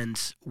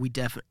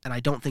I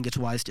don't think it's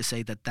wise to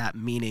say that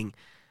meaning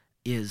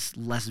is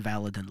less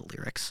valid than the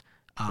lyrics,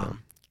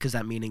 because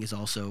that meaning is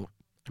also,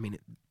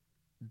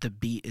 the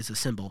beat is a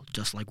symbol,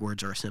 just like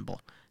words are a symbol.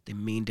 They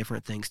mean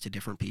different things to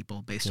different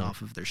people based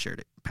off of their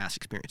shared past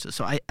experiences.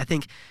 So I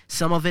think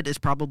some of it is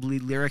probably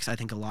lyrics. I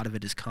think a lot of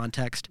it is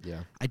context.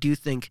 Yeah. I do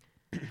think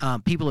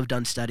people have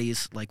done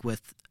studies like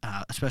with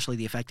especially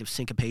the effect of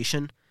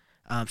syncopation.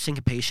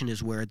 Syncopation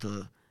is where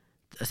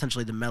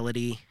essentially the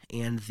melody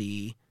and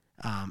the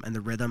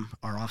rhythm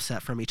are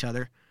offset from each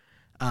other.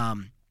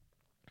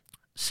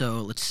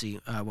 So let's see,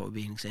 what would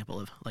be an example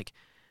of like,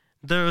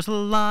 there's a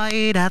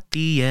light at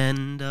the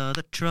end of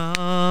the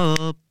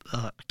trouble.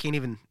 I can't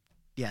even.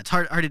 Yeah, it's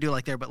hard to do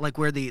like there, but like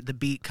where the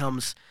beat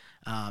comes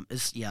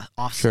is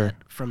offset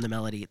from the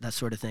melody, that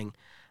sort of thing.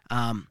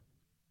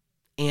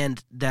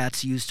 And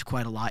that's used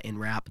quite a lot in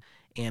rap.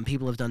 And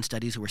people have done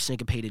studies where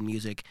syncopated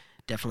music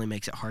definitely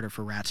makes it harder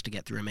for rats to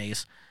get through a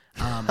maze.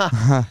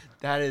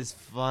 That is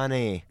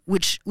funny.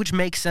 Which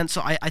makes sense.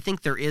 So I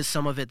think there is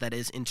some of it that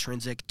is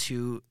intrinsic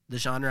to the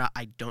genre.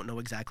 I don't know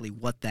exactly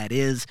what that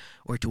is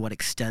or to what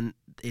extent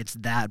it's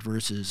that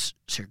versus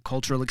shared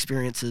cultural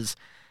experiences.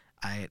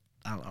 I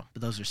don't know,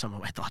 but those are some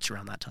of my thoughts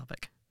around that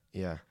topic.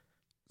 Yeah.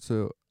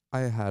 So I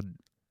had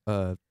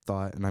a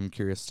thought, and I'm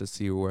curious to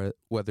see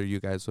whether you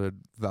guys would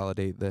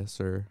validate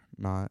this or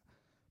not.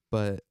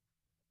 But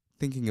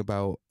thinking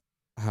about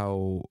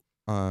how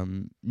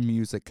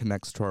music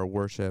connects to our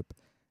worship,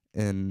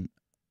 and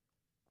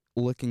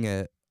looking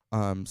at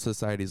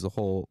society as a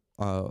whole,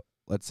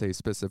 let's say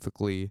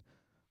specifically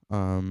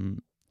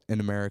in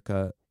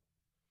America,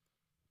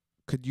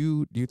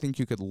 do you think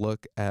you could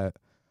look at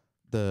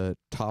the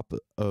top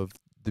of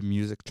the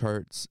music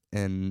charts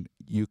and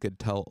you could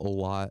tell a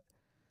lot,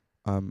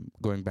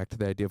 going back to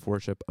the idea of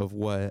worship, of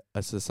what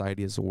a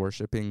society is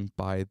worshiping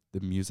by the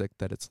music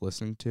that it's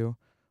listening to?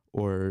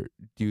 Or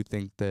do you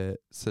think that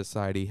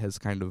society has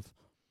kind of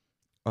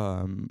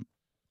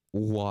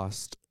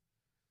lost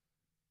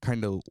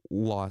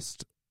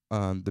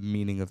the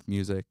meaning of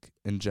music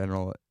in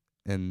general,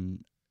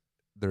 and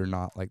they're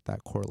not like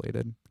that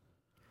correlated?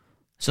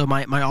 So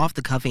my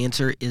off-the-cuff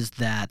answer is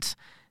that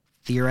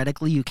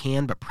theoretically you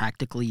can, but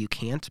practically you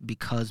can't,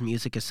 because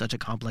music is such a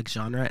complex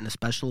genre, and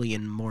especially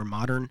in more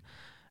modern,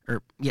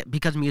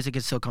 because music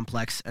is so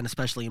complex, and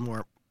especially in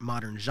more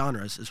modern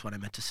genres is what I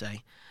meant to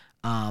say,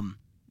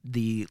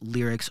 the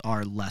lyrics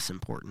are less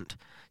important.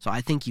 So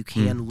I think you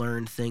can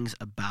learn things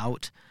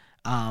about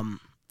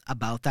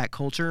that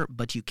culture,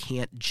 but you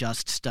can't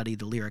just study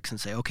the lyrics and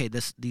say, okay,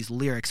 these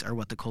lyrics are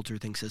what the culture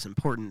thinks is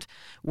important,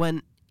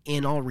 when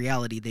in all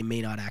reality, they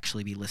may not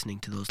actually be listening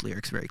to those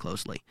lyrics very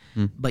closely.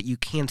 But you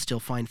can still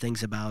find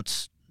things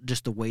about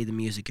just the way the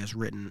music is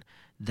written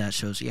that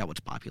shows, what's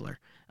popular.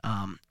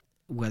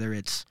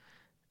 Whether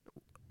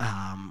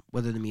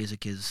the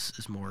music is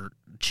more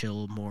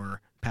chill,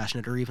 more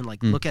passionate, or even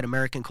like look at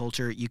American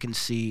culture, you can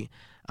see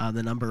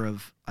the number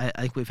of, I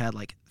think we've had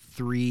like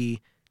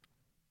 3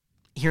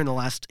 here in the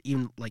last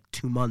even like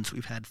 2 months,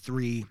 we've had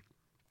 3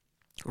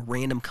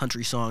 random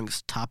country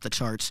songs top the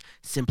charts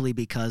simply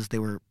because they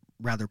were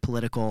rather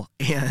political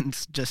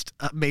and just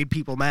made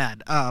people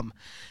mad.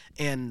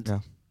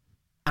 And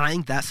I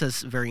think that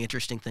says very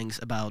interesting things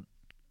about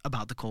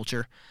the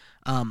culture.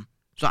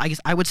 So I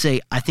guess I would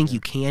say I think you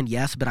can,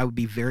 yes, but I would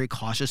be very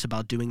cautious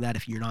about doing that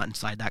if you're not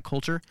inside that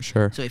culture.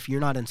 Sure. So if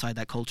you're not inside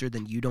that culture,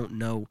 then you don't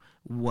know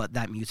what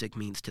that music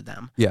means to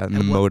them. Yeah, and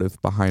the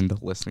motive behind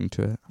listening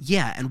to it.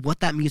 Yeah, and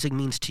what that music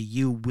means to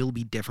you will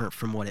be different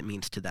from what it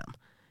means to them.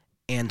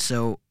 And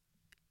so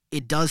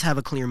it does have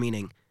a clear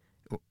meaning,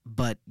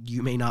 but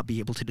you may not be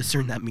able to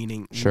discern that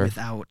meaning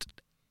without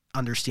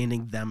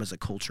understanding them as a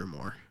culture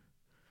more.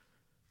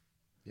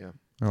 Yeah.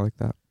 I like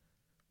that.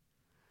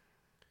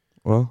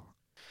 Well,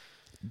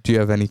 do you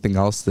have anything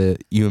else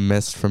that you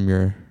missed from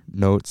your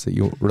notes that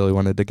you really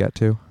wanted to get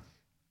to?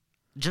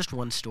 Just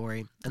one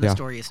story, and the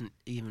story isn't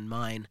even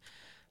mine,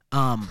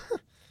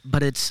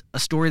 but it's a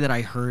story that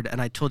I heard,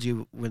 and I told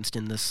you,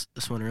 Winston, this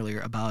one earlier,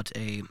 about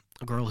a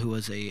girl who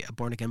was a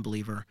born-again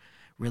believer,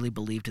 really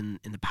believed in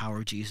the power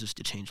of Jesus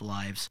to change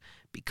lives,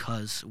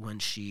 because when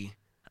she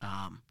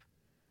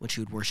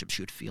would worship,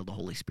 she would feel the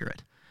Holy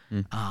Spirit,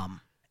 and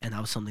that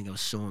was something that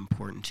was so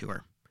important to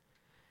her.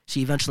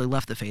 She eventually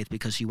left the faith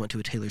because she went to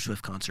a Taylor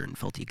Swift concert and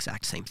felt the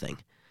exact same thing.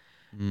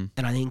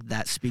 And I think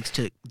that speaks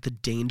to the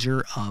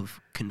danger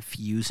of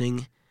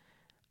confusing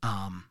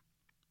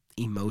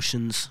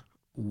emotions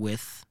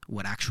with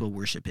what actual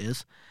worship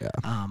is.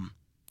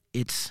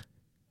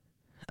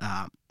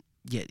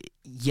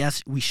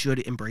 Yes, we should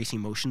embrace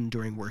emotion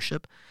during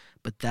worship,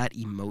 but that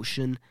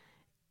emotion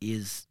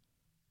is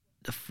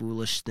a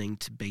foolish thing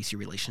to base your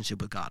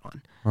relationship with God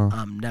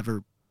on.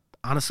 Never.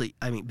 Honestly,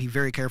 I mean, be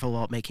very careful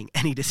about making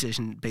any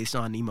decision based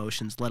on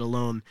emotions, let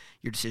alone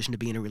your decision to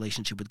be in a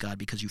relationship with God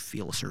because you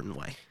feel a certain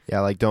way.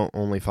 Yeah, like don't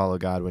only follow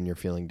God when you're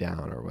feeling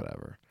down or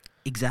whatever.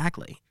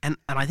 Exactly. And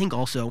I think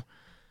also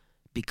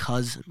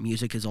because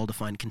music is all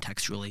defined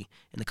contextually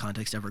in the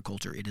context of our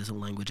culture, it is a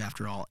language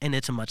after all, and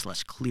it's a much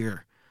less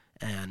clear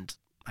and,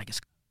 I guess,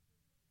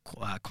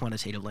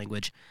 quantitative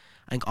language.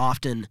 I think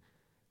often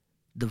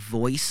the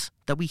voice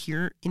that we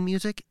hear in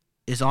music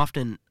is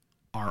often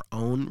our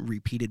own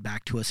repeated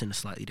back to us in a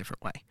slightly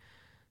different way.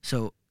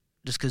 So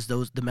just because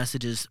the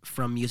messages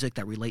from music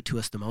that relate to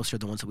us the most are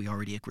the ones that we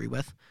already agree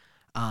with.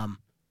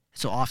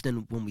 So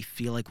often when we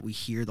feel like we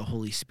hear the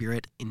Holy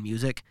Spirit in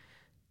music,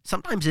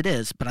 sometimes it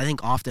is, but I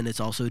think often it's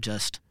also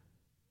just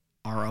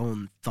our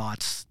own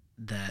thoughts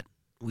that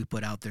we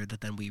put out there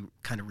that then we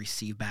kind of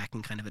receive back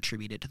and kind of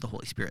attribute it to the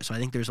Holy Spirit. So I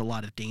think there's a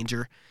lot of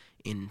danger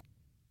in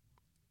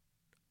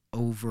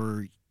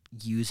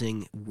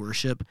overusing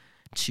worship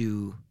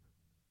to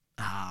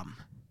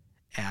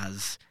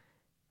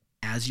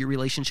as your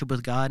relationship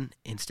with God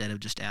instead of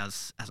just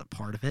as a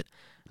part of it.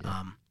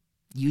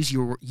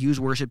 Use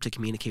worship to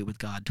communicate with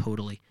God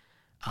totally,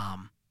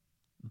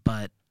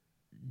 but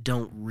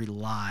don't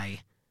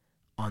rely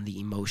on the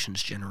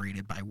emotions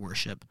generated by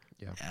worship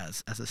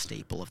as a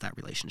staple of that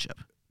relationship.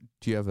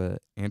 Do you have an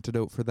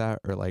antidote for that,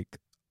 or like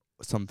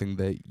something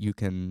that you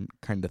can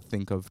kind of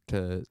think of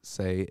to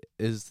say,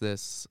 is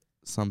this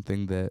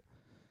something that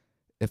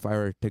if I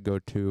were to go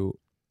to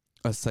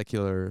a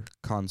secular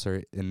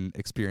concert and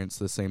experience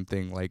the same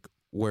thing, like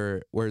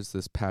where is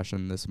this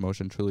passion, this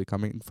emotion truly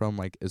coming from?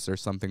 Like, is there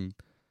something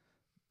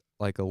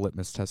like a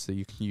litmus test that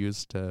you can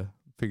use to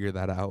figure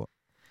that out?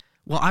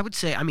 Well, I would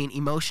say, I mean,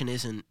 emotion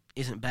isn't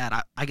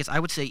bad. I guess I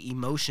would say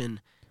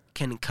emotion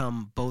can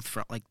come both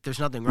from, like, there's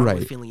nothing wrong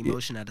with feeling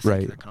emotion at a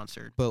secular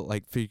concert. But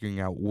like figuring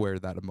out where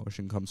that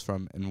emotion comes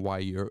from and why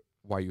you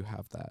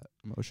have that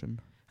emotion.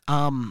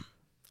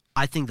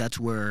 I think that's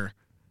where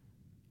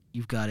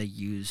you've got to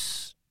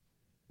use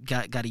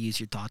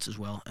your thoughts as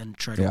well and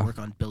try to work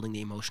on building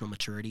the emotional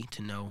maturity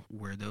to know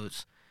where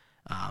those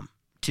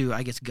to,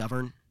 I guess,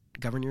 govern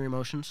your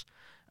emotions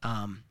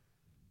and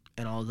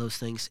all of those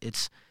things.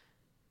 It's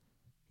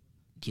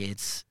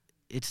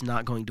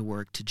not going to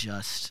work to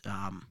just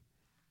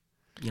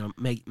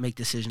make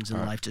decisions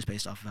in life just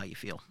based off of how you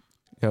feel.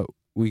 Yeah,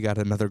 we got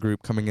another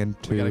group coming in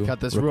to we gotta cut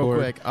this record. real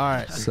quick. All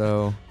right.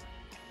 So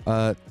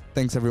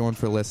thanks everyone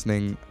for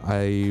listening.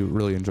 I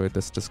really enjoyed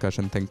this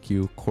discussion. Thank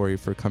you, Corey,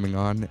 for coming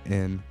on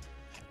and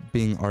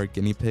being our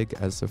guinea pig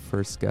as the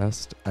first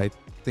guest. I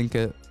think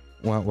it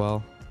went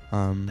well.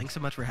 Thanks so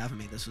much for having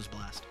me. This was a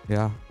blast.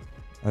 Yeah.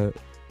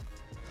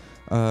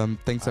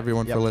 Thanks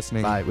everyone for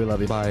listening. Bye. We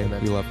love you. Bye.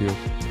 Amen. We love you.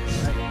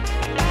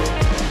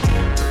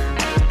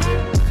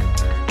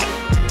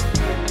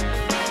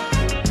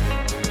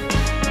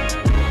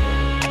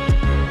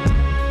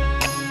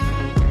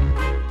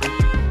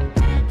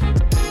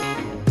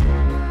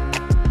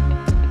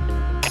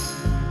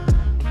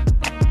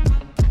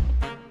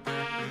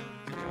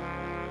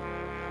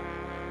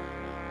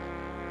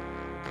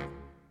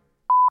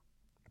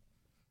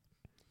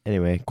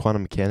 Anyway,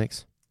 quantum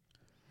mechanics.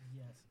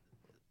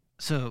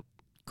 So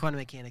quantum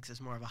mechanics is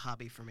more of a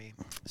hobby for me.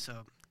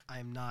 So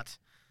I'm not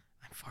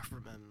I'm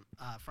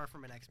far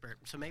from an expert.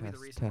 So maybe the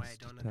reason why I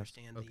don't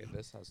understand Okay,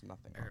 this has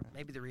nothing on or it.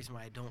 maybe the reason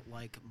why I don't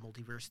like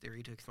multiverse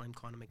theory to explain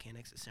quantum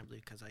mechanics is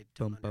simply because I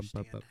don't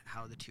understand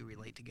how the two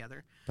relate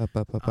together.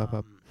 But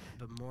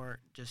more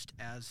just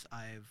as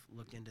I've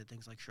looked into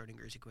things like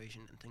Schrodinger's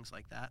equation and things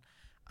like that,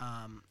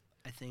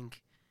 I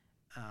think,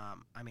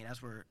 I mean,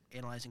 as we're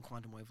analyzing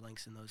quantum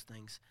wavelengths and those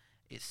things,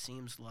 it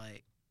seems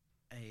like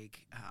a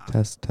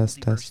Test.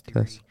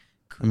 theory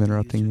could I'm be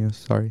interrupting you. used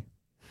Sorry.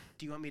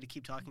 Do you want me to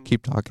keep talking?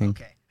 Keep talking.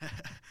 Okay.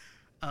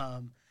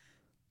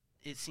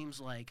 It seems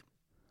like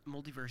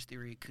multiverse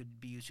theory could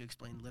be used to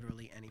explain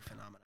literally any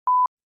phenomena.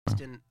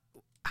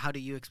 How do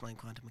you explain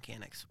quantum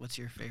mechanics? What's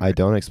your favorite? I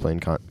don't explain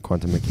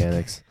quantum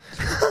mechanics.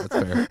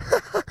 That's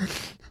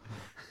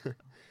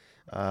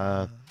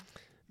fair.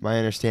 My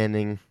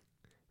understanding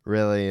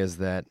really is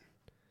that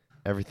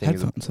everything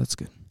Headphones. That's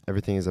good.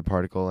 everything is a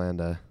particle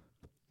and a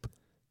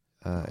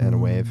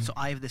wave. So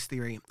I have this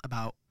theory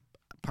about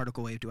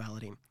particle wave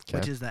duality, Okay.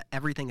 which is that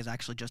everything is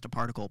actually just a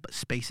particle, but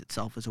space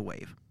itself is a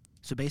wave.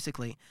 So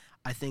basically,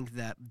 I think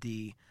that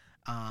the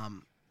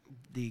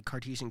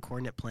Cartesian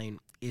coordinate plane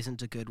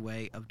isn't a good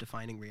way of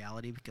defining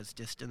reality because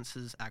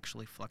distances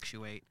actually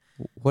fluctuate.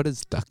 What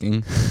is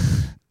ducking?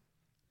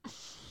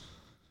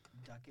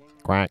 Ducking?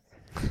 Quack.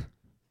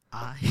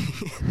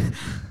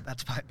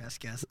 That's my best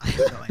guess. I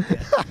have no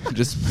idea. It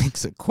just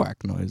makes a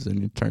quack noise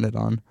and you turn it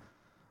on.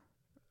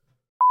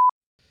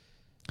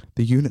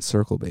 The unit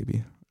circle,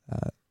 baby.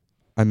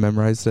 I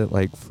memorized it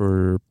like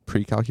for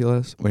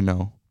pre-calculus. Wait,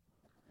 no.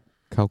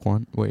 Calc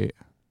 1. Wait.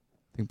 I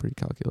think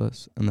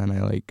pre-calculus. And then I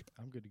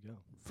I'm good to go.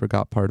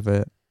 forgot part of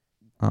it.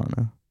 I don't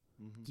know.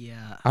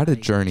 Yeah. I had a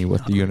do journey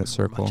with not the unit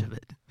remember much circle. of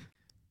it.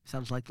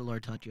 Sounds like the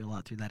Lord taught you a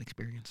lot through that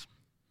experience.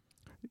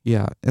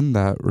 Yeah, in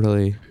that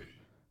really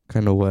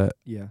kind of what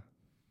Yeah.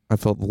 I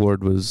felt the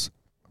Lord was...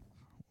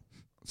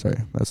 Sorry,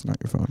 that's not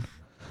your phone.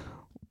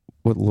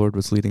 What the Lord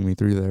was leading me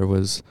through there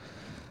was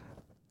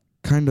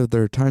kind of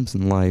there are times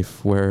in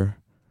life where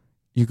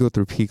you go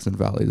through peaks and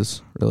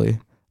valleys, really.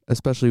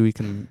 Especially we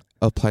can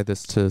apply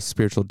this to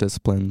spiritual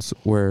disciplines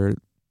where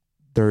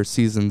there are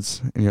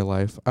seasons in your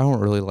life. I don't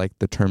really like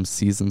the term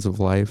seasons of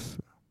life.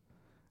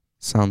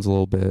 Sounds a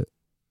little bit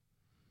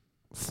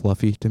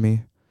fluffy to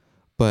me.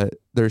 But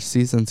there's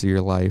seasons of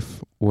your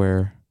life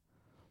where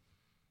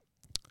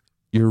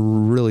you're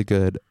really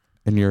good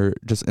and you're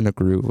just in a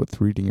groove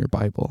with reading your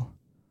Bible.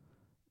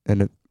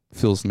 And it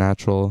feels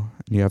natural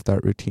and you have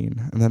that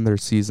routine. And then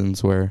there's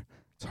seasons where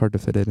it's hard to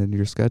fit it into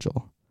your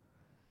schedule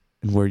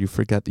and where you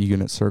forget the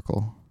unit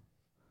circle.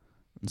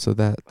 And so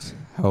that's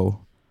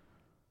how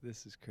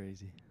This is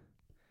crazy.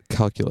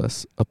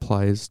 calculus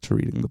applies to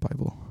reading the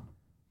Bible.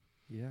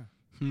 Yeah.